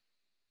then,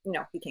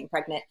 became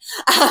pregnant.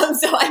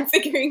 So I'm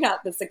figuring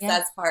out the Yeah,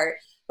 success part,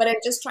 but I'm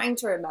just trying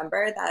to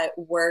remember that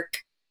work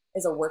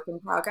is a work in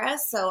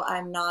progress. So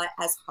I'm not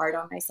as hard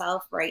on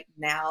myself right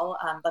now.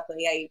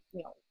 Luckily, I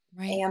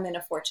right. am in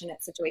a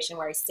fortunate situation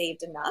where I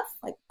saved enough.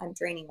 Like I'm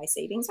draining my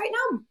savings right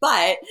now,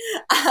 but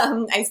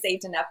I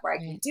saved enough where I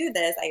can Right. do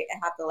this. I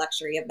have the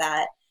luxury of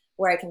that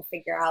where I can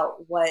figure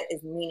out what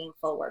is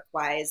meaningful work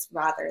wise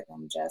rather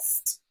than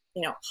just,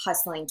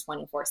 hustling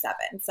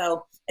 24/7.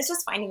 So it's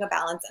just finding a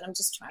balance. And I'm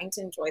just trying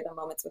to enjoy the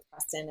moments with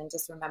Preston and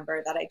just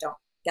remember that I don't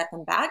get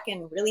them back.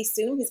 And really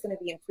soon he's going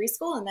to be in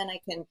preschool and then I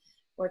can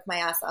work my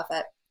ass off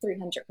at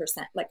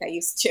 300% like I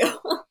used to.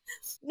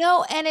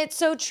 No, and it's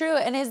so true.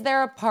 And is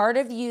there a part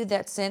of you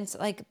that since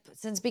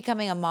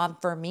becoming a mom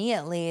for me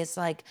at least,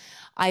 like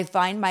I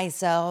find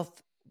myself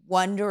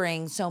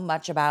wondering so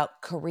much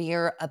about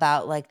career,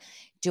 about like,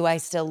 do I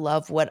still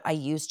love what I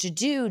used to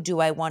do?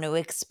 Do I want to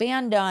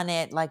expand on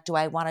it? Like, do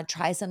I want to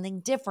try something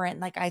different?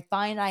 Like, I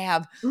find I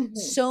have Mhm.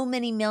 so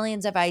many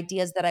millions of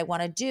ideas that I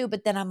want to do,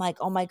 but then I'm like,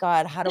 oh my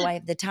God, how do I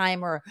have the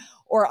time? Or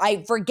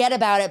I forget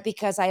about it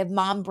because I have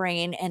mom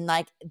brain and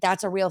like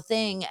that's a real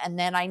thing. And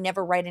then I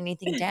never write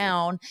anything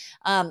down.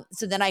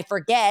 So then I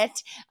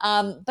forget.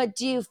 But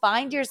do you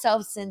find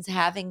yourself since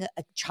having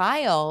a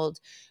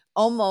child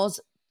almost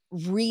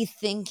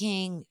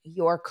rethinking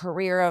your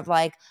career of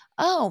like,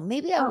 oh,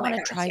 maybe I Oh my want to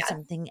gosh, try yes.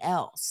 something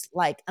else?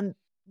 Like,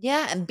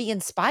 yeah, and be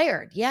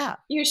inspired. Yeah.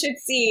 You should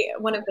see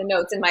one of the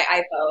notes in my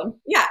iPhone.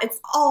 Yeah, it's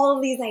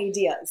all these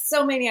ideas,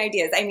 so many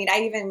ideas. I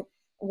mean,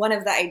 one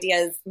of the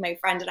ideas, my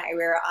friend and I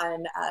were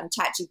on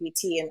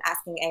ChatGPT and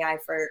asking AI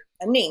for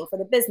a name for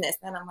the business.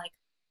 And I'm like,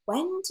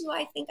 when do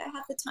I think I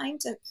have the time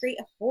to create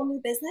a whole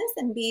new business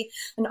and be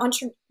an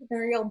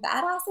entrepreneurial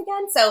badass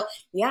again? So,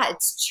 yeah,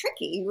 it's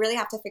tricky. You really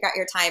have to figure out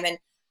your time. And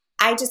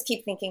I just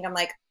keep thinking, I'm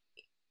like,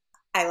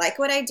 I like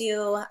what I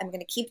do. I'm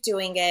going to keep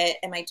doing it.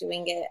 Am I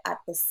doing it at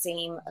the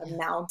same Yeah.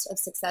 amount of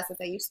success as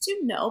I used to?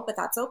 No, but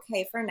that's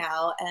okay for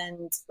now.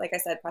 And like I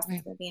said, Preston's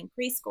Right. going to be in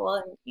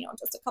preschool in,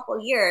 just a couple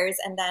of years,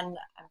 and then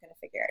I'm going to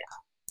figure it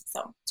out.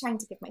 So trying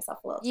to give myself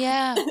a little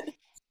Yeah. time.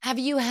 Have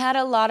you had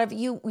a lot of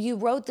you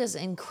wrote this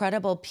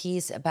incredible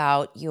piece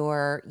about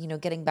your,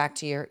 getting back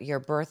to your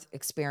birth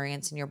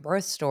experience and your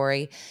birth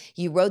story.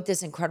 You wrote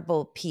this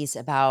incredible piece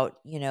about,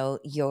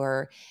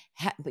 your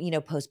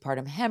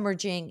postpartum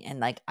hemorrhaging, and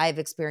like I've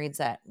experienced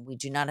that. We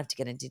do not have to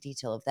get into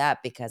detail of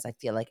that because I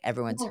feel like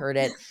everyone's heard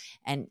it,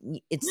 and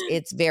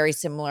it's very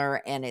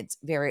similar, and it's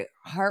very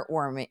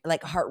heartwarming,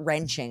 like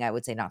heart-wrenching, I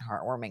would say, not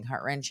heartwarming,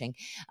 heart-wrenching.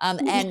 And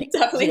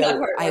Definitely not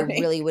I heartwarming.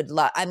 really would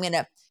love, I'm going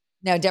to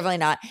no, definitely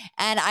not.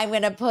 And I'm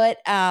going to put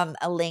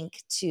a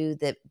link to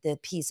the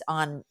piece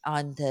on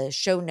the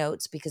show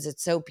notes because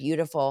it's so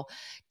beautiful.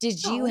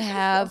 Did you Oh, thank you.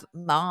 have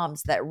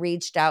moms that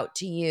reached out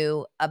to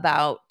you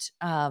about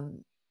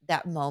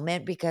that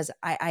moment? Because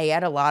I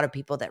had a lot of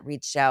people that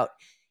reached out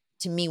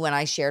to me when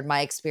I shared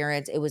my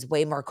experience. It was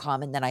way more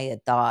common than I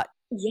had thought.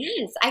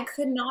 Yes, I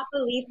could not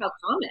believe how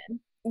common.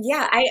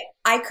 Yeah,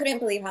 I couldn't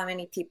believe how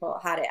many people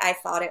had it. I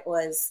thought it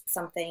was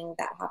something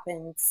that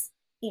happens,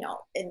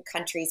 in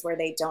countries where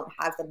they don't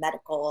have the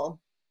medical,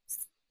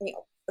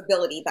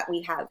 ability that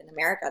we have in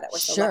America that we're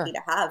so lucky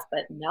Sure. to have.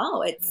 But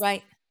no,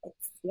 Right.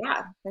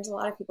 yeah, there's a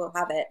lot of people who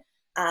have it.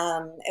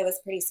 It was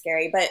pretty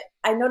scary, but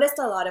I noticed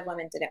a lot of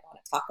women didn't want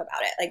to talk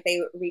about it. Like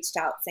they reached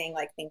out saying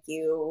like, thank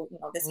you,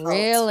 this helped.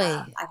 Really?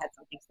 I had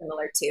something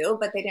similar too,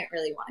 but they didn't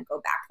really want to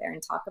go back there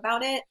and talk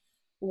about it.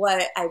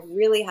 What I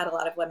really had a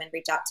lot of women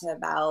reach out to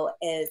about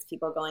is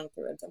people going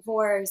through a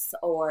divorce,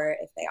 or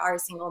if they are a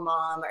single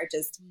mom, or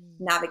just Mm.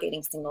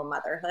 navigating single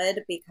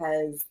motherhood,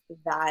 because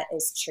that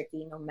is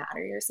tricky no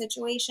matter your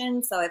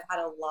situation. So I've had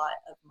a lot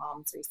of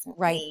moms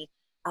Right. recently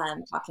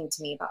talking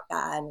to me about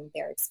that and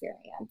their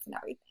experience and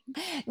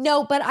everything.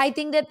 No, but I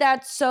think that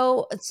that's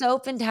so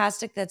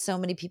fantastic that so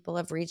many people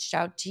have reached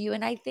out to you,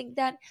 and I think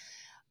that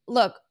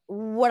look,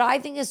 what I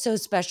think is so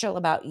special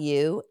about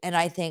you, and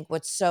I think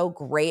what's so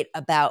great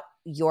about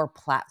your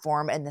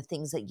platform and the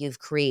things that you've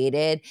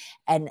created,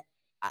 and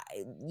I,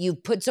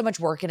 you've put so much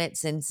work in it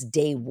since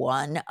day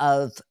one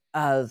of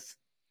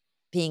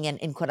being an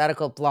in quote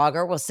unquote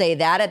blogger. We'll say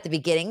that at the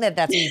beginning that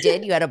that's what you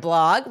did. You had a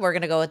blog. We're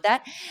going to go with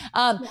that.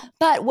 Yeah.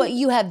 But what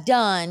you have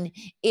done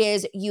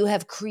is you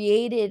have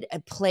created a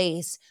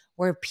place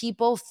where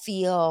people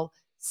feel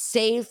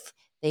safe.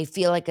 They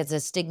feel like it's a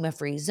stigma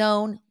free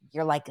zone.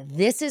 You're like,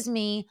 this is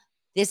me.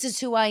 This is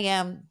who I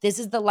am. This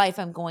is the life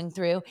I'm going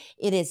through.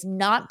 It is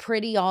not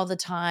pretty all the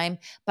time,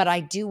 but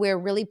I do wear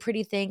really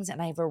pretty things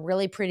and I have a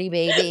really pretty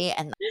baby.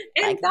 And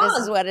And like, this is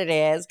dogs. what it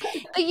is.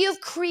 But you've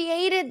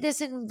created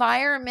this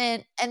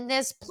environment and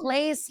this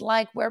place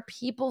like where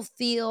people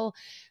feel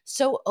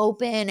so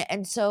open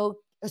and so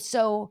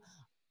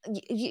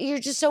you're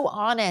just so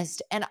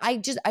honest, and I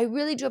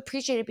really do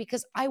appreciate it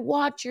because I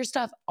watch your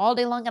stuff all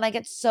day long and I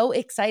get so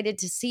excited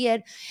to see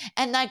it.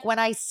 And like when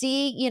I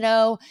see,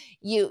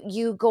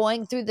 you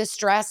going through the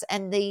stress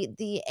and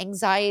the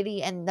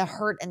anxiety and the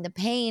hurt and the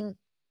pain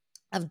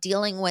of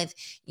dealing with,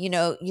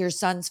 your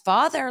son's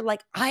father,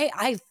 like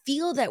I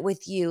feel that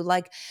with you,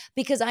 like,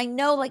 because I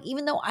know, like,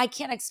 even though I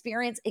can't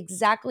experience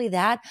exactly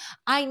that,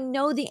 I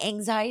know the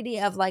anxiety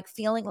of like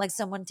feeling like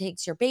someone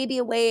takes your baby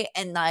away,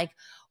 and like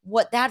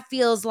what that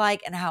feels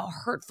like and how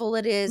hurtful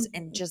it is,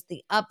 and Mhm. just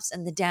the ups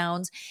and the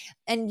downs.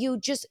 And you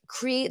just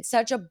create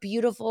such a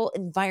beautiful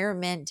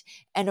environment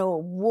and a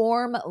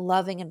warm,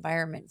 loving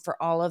environment for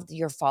all of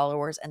your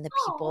followers and the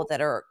people Oh,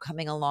 that are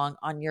coming along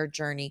on your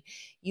journey.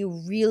 You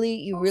I'm so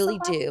really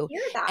glad to do.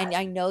 hear that. And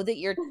I know that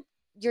you're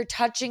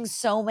touching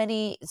so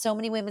many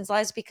women's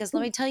lives, because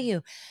let me tell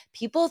you,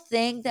 people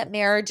think that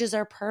marriages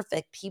are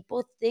perfect.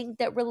 People think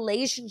that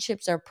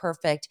relationships are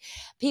perfect.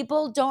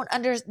 People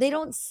they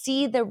don't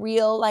see the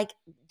real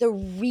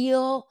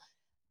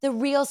the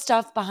real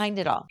stuff behind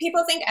it all.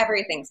 People think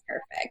everything's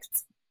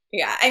perfect.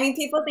 Yeah, I mean,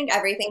 people think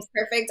everything's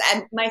perfect,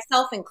 and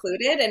myself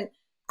included. And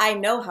I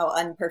know how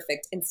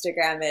unperfect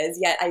Instagram is,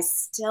 yet I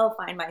still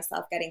find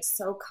myself getting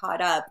so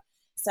caught up.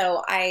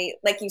 So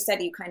like you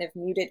said, you kind of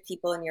muted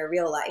people in your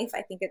real life.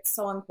 I think it's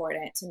so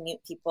important to mute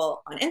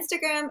people on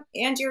Instagram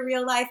and your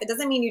real life. It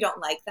doesn't mean you don't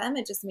like them.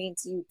 It just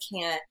means you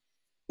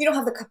don't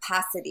have the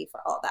capacity for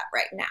all that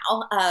right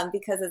now.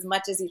 Because as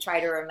much as you try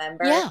to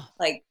remember, Yeah,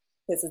 like,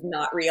 this is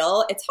not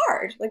real, it's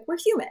hard. Like, we're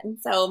human.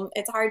 So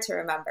it's hard to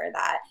remember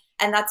that.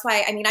 And that's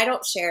why, I mean, I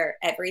don't share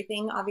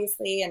everything,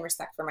 obviously, in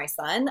respect for my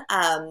son.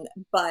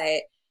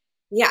 But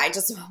yeah, I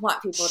just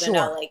want people to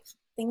know, sure. like,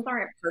 things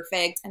aren't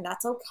perfect, and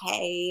that's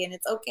okay. And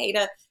it's okay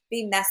to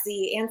be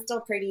messy and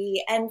still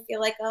pretty and feel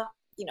like Right.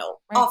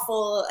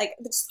 awful, like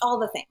just all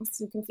the things.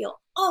 You can feel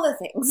all the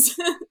things.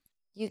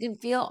 You can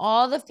feel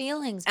all the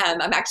feelings.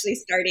 I'm actually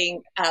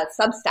starting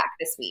Substack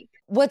this week.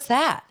 What's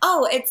that?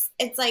 Oh, it's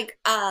like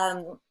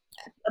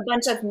a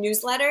bunch of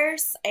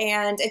newsletters,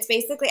 and it's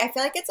basically, I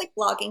feel like it's like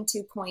blogging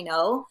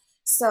 2.0.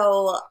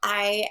 So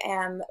I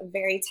am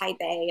very type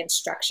A and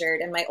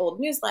structured. In my old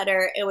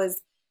newsletter, it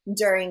was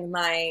during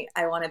my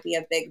I want to be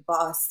a big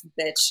boss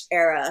bitch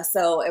era.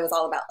 So it was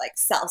all about like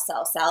sell,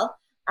 sell, sell.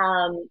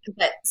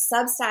 But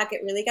Substack,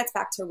 it really gets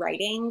back to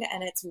writing,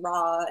 and it's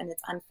raw and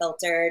it's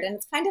unfiltered, and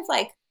it's kind of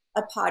like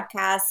a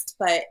podcast,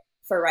 but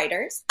for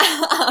writers.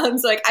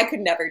 So like I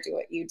could never do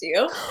what you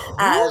do.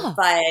 Cool.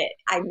 But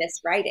I miss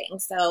writing.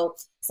 So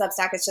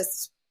Substack is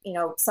just,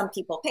 some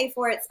people pay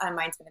for it.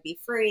 Mine's going to be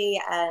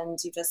free, and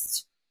you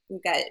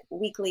get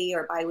weekly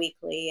or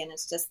bi-weekly, and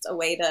it's just a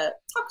way to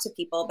talk to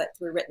people, but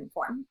through written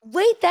form.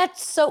 Wait,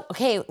 that's so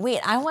okay. Wait,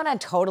 I want to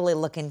totally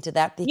look into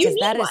that You because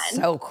need that is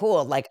one. so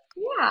cool. Like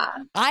Yeah.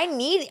 I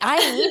need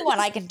one.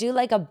 I could do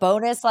like a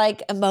bonus,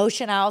 like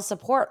emotional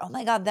support. Oh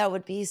my God, that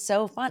would be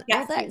so fun.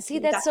 Well, Yes, you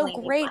that's so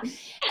definitely need great. one.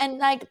 And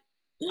like,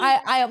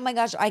 oh my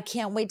gosh, I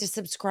can't wait to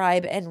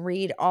subscribe and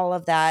read all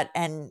of that.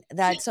 And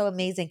that's so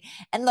amazing.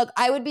 And look,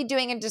 I would be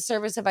doing a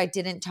disservice if I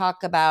didn't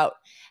talk about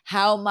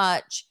how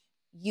much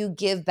you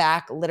give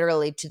back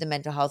literally to the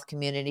mental health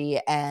community,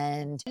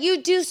 and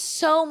you do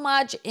so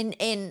much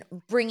in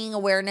bringing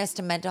awareness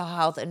to mental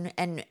health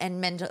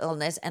and mental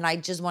illness, and I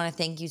just want to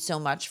thank you so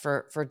much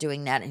for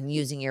doing that and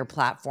using your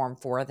platform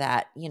for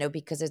that,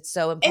 because it's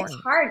so It's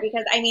important. hard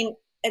because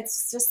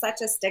it's just such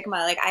a stigma.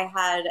 Like I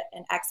had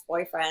an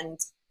ex-boyfriend.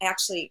 I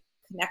actually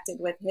connected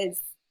with his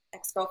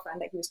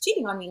ex-girlfriend that he was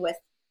cheating on me with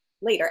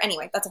later.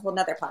 Anyway, that's a whole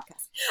nother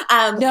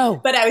podcast. No.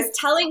 But I was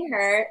telling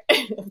her,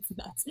 it's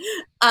nuts.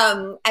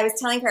 I was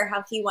telling her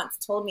how he once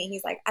told me,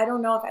 he's like, I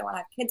don't know if I want to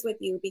have kids with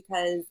you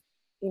because,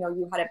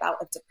 you had a bout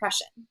of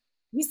depression. Are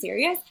you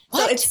serious?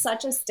 What? So it's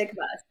such a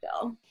stigma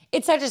still.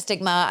 It's such a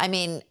stigma. I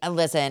mean,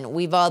 listen,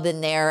 we've all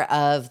been there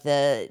of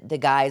the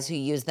guys who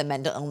use the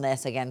mental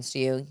illness against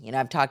you.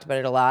 I've talked about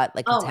it a lot.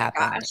 Like it's Oh my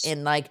happened. gosh.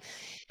 And like,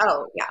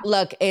 Oh yeah.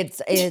 look,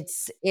 it's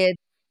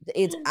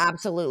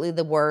absolutely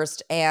the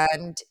worst.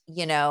 And,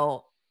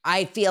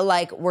 I feel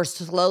like we're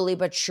slowly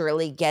but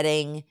surely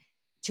getting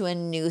to a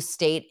new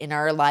state in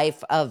our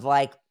life of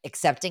like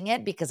accepting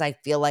it, because I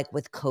feel like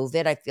with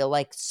COVID, I feel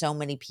like so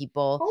many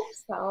people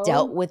Hope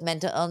dealt so. with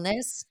mental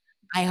illness.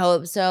 I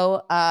hope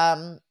so.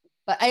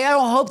 But I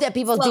don't hope that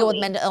people deal with Slowly.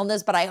 mental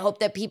illness, but I hope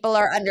that people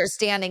are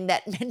understanding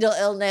that mental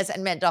illness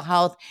and mental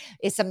health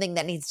is something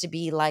that needs to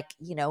be like,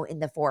 in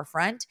the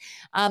forefront.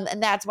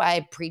 And that's why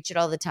I preach it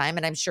all the time.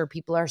 And I'm sure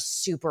people are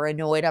super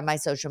annoyed on my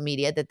social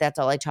media that that's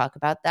all I talk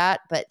about,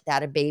 that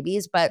and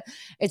babies, but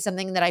it's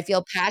something that I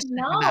feel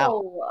passionate about.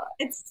 No,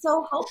 it's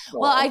so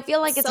Well, I helpful. feel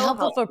like it's So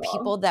helpful for helpful.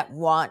 people that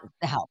want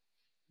the help.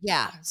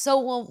 Yeah. So,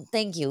 well,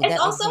 thank you. It's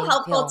That makes also me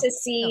helpful to feel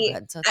see,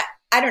 good. So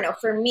I don't know,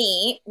 for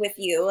me with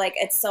you, like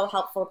it's so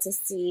helpful to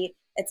see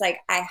it's like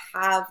I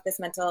have this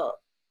mental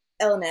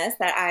illness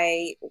that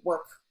I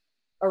work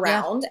yeah.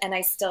 around, and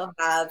I still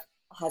have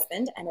a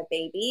husband and a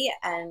baby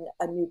and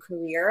a new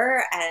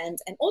career and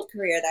an old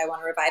career that I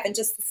want to revive. And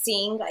just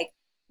seeing like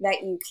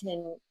that you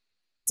can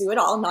do it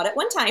all, not at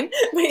one time,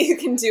 but you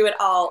can do it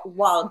all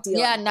while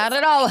Yeah, dealing with not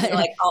at all. something.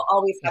 Like I'll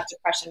always Yeah. have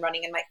depression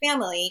running in my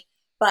family,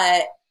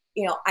 but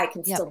I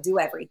can Yep. still do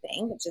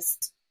everything. It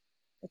just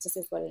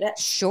is what it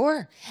is.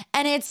 Sure.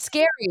 And it's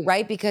scary,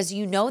 right? Because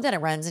you know that it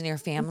runs in your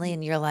family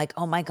and you're like,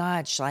 oh my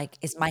gosh, like,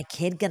 is my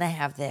kid gonna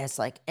have this?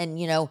 Like, and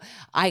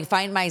I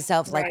find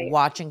myself like Right.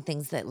 watching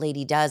things that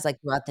lady does like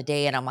throughout the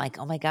day. And I'm like,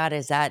 oh my God,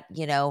 is that,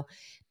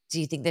 do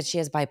you think that she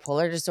has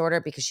bipolar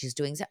disorder because she's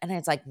doing so? And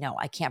it's like, no,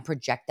 I can't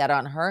project that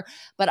on her.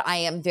 But I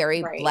am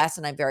very Right. blessed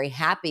and I'm very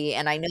happy.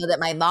 And I know that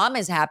my mom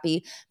is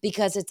happy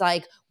because it's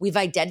like we've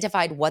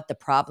identified what the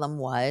problem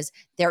was.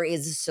 There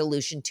is a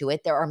solution to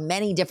it. There are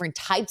many different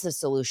types of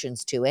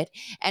solutions to it.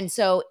 And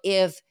so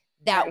if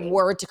that Right.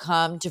 were to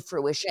come to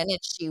fruition and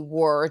she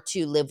were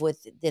to live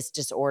with this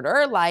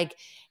disorder, like,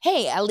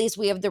 hey, at least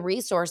we have the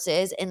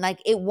resources, and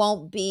like it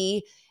won't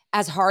be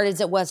as hard as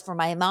it was for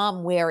my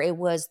mom, where it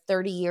was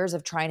 30 years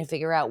of trying to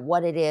figure out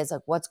what it is,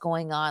 like what's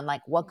going on,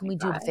 like what Oh can my we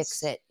do to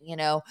fix gosh.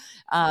 it,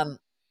 um,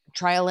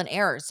 trial and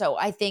error. So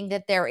I think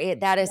that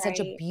that is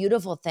such a Right.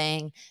 beautiful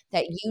thing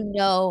that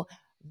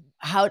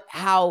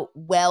how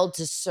well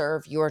to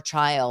serve your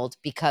child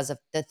because of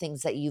the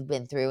things that you've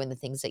been through and the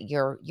things that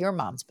your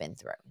mom's been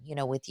through,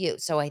 with you.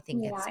 So I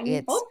think Yeah. it's I mean,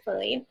 it's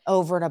hopefully.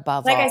 over and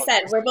above Like I all.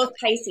 said, we're both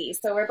Pisces,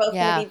 so we're both going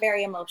to Yeah. be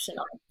very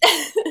emotional.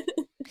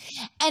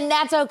 And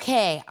that's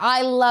okay.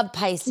 I love Yeah.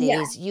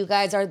 Pisces. You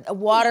guys are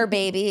water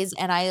babies,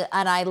 and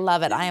I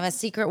love it. I am a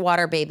secret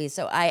water baby,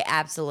 so I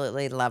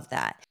absolutely love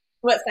that.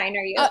 What sign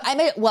are you?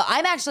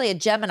 I'm actually a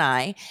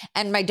Gemini,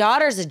 and my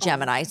daughter's a Oh,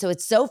 Gemini. So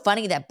it's so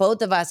funny that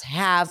both of us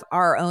have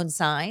our own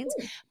signs.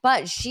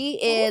 But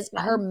well, that's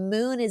her fun.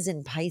 moon is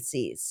in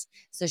Pisces,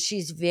 so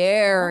she's Oh,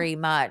 very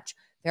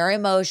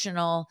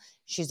emotional.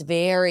 She's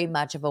very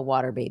much of a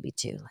water baby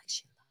too. Like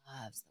she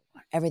loves the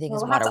water. Everything well,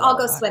 is we'll have water, to all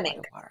water, go water, swimming.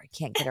 water, water. I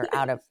can't get her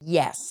out of.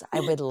 Yes, I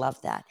would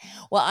love that.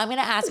 Well, I'm going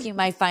to ask you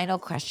my final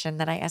question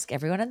that I ask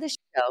everyone on the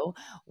show.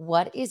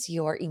 What is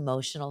your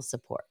emotional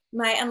support?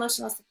 My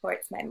emotional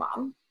support's my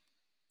mom,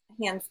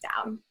 hands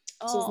down.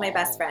 She's my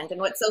best Oh. friend. And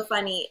what's so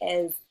funny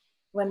is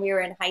when we were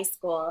in high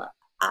school,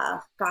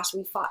 gosh,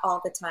 we fought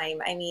all the time.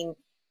 I mean,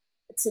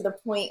 to the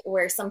point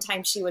where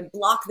sometimes she would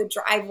block the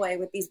driveway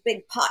with these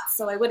big pots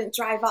so I wouldn't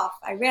drive off.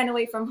 I ran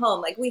away from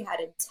home. Like we had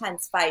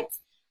intense fights.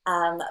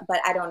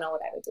 But I don't know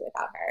what I would do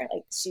without her.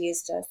 Like she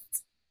is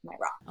just my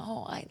rock.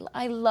 Oh,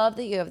 I love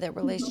that you have that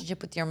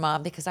relationship with your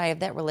mom, because I have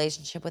that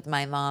relationship with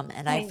my mom,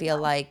 and I I feel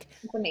know. like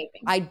It's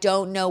amazing. I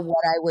don't know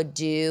what I would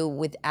do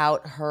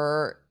without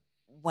her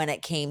when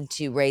it came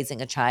to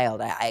raising a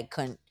child. I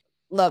couldn't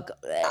look.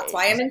 That's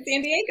why I'm in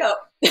San Diego.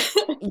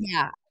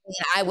 Yeah,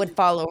 yeah, I would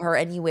follow her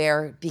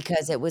anywhere,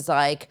 because it was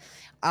like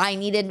I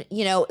needed,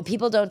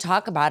 people don't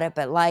talk about it,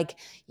 but like,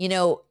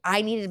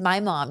 I needed my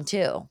mom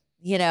too.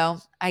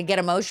 I get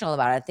emotional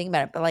about it, think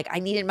about it, but like I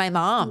needed my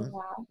mom. Yeah,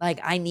 Like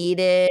I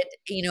needed,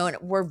 and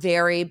we're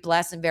very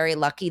blessed and very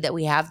lucky that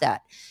we have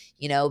that,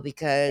 very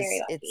because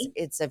it's lucky.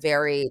 it's a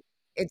very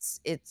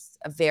it's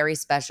a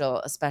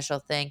special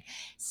thing.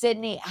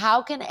 Sydney,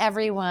 how can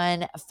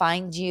everyone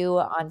find you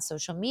on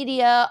social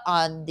media,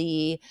 on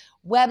the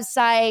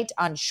website,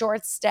 on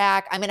Short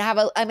Stack? I'm gonna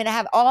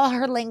have all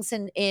her links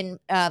in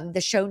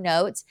the show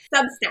notes.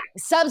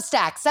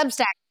 Substack.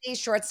 Substack. See,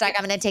 Short Stack. Yeah.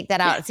 I'm gonna take that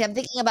out. See, I'm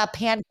thinking about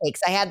pancakes.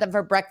 I had them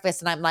for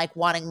breakfast, and I'm like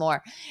wanting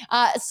more.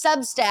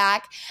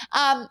 Substack.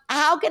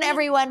 How can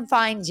everyone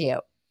find you?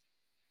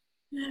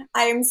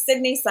 I'm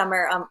Sydney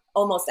Summer,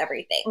 almost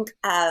everything.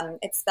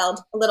 It's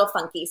spelled a little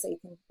funky, so you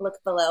can look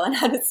below on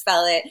how to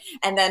spell it.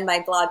 And then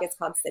my blog is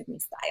called Sydney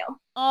Style.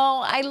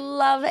 Oh, I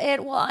love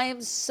it. Well, I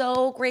am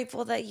so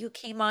grateful that you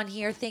came on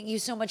here. Thank you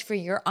so much for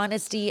your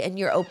honesty and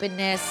your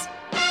openness.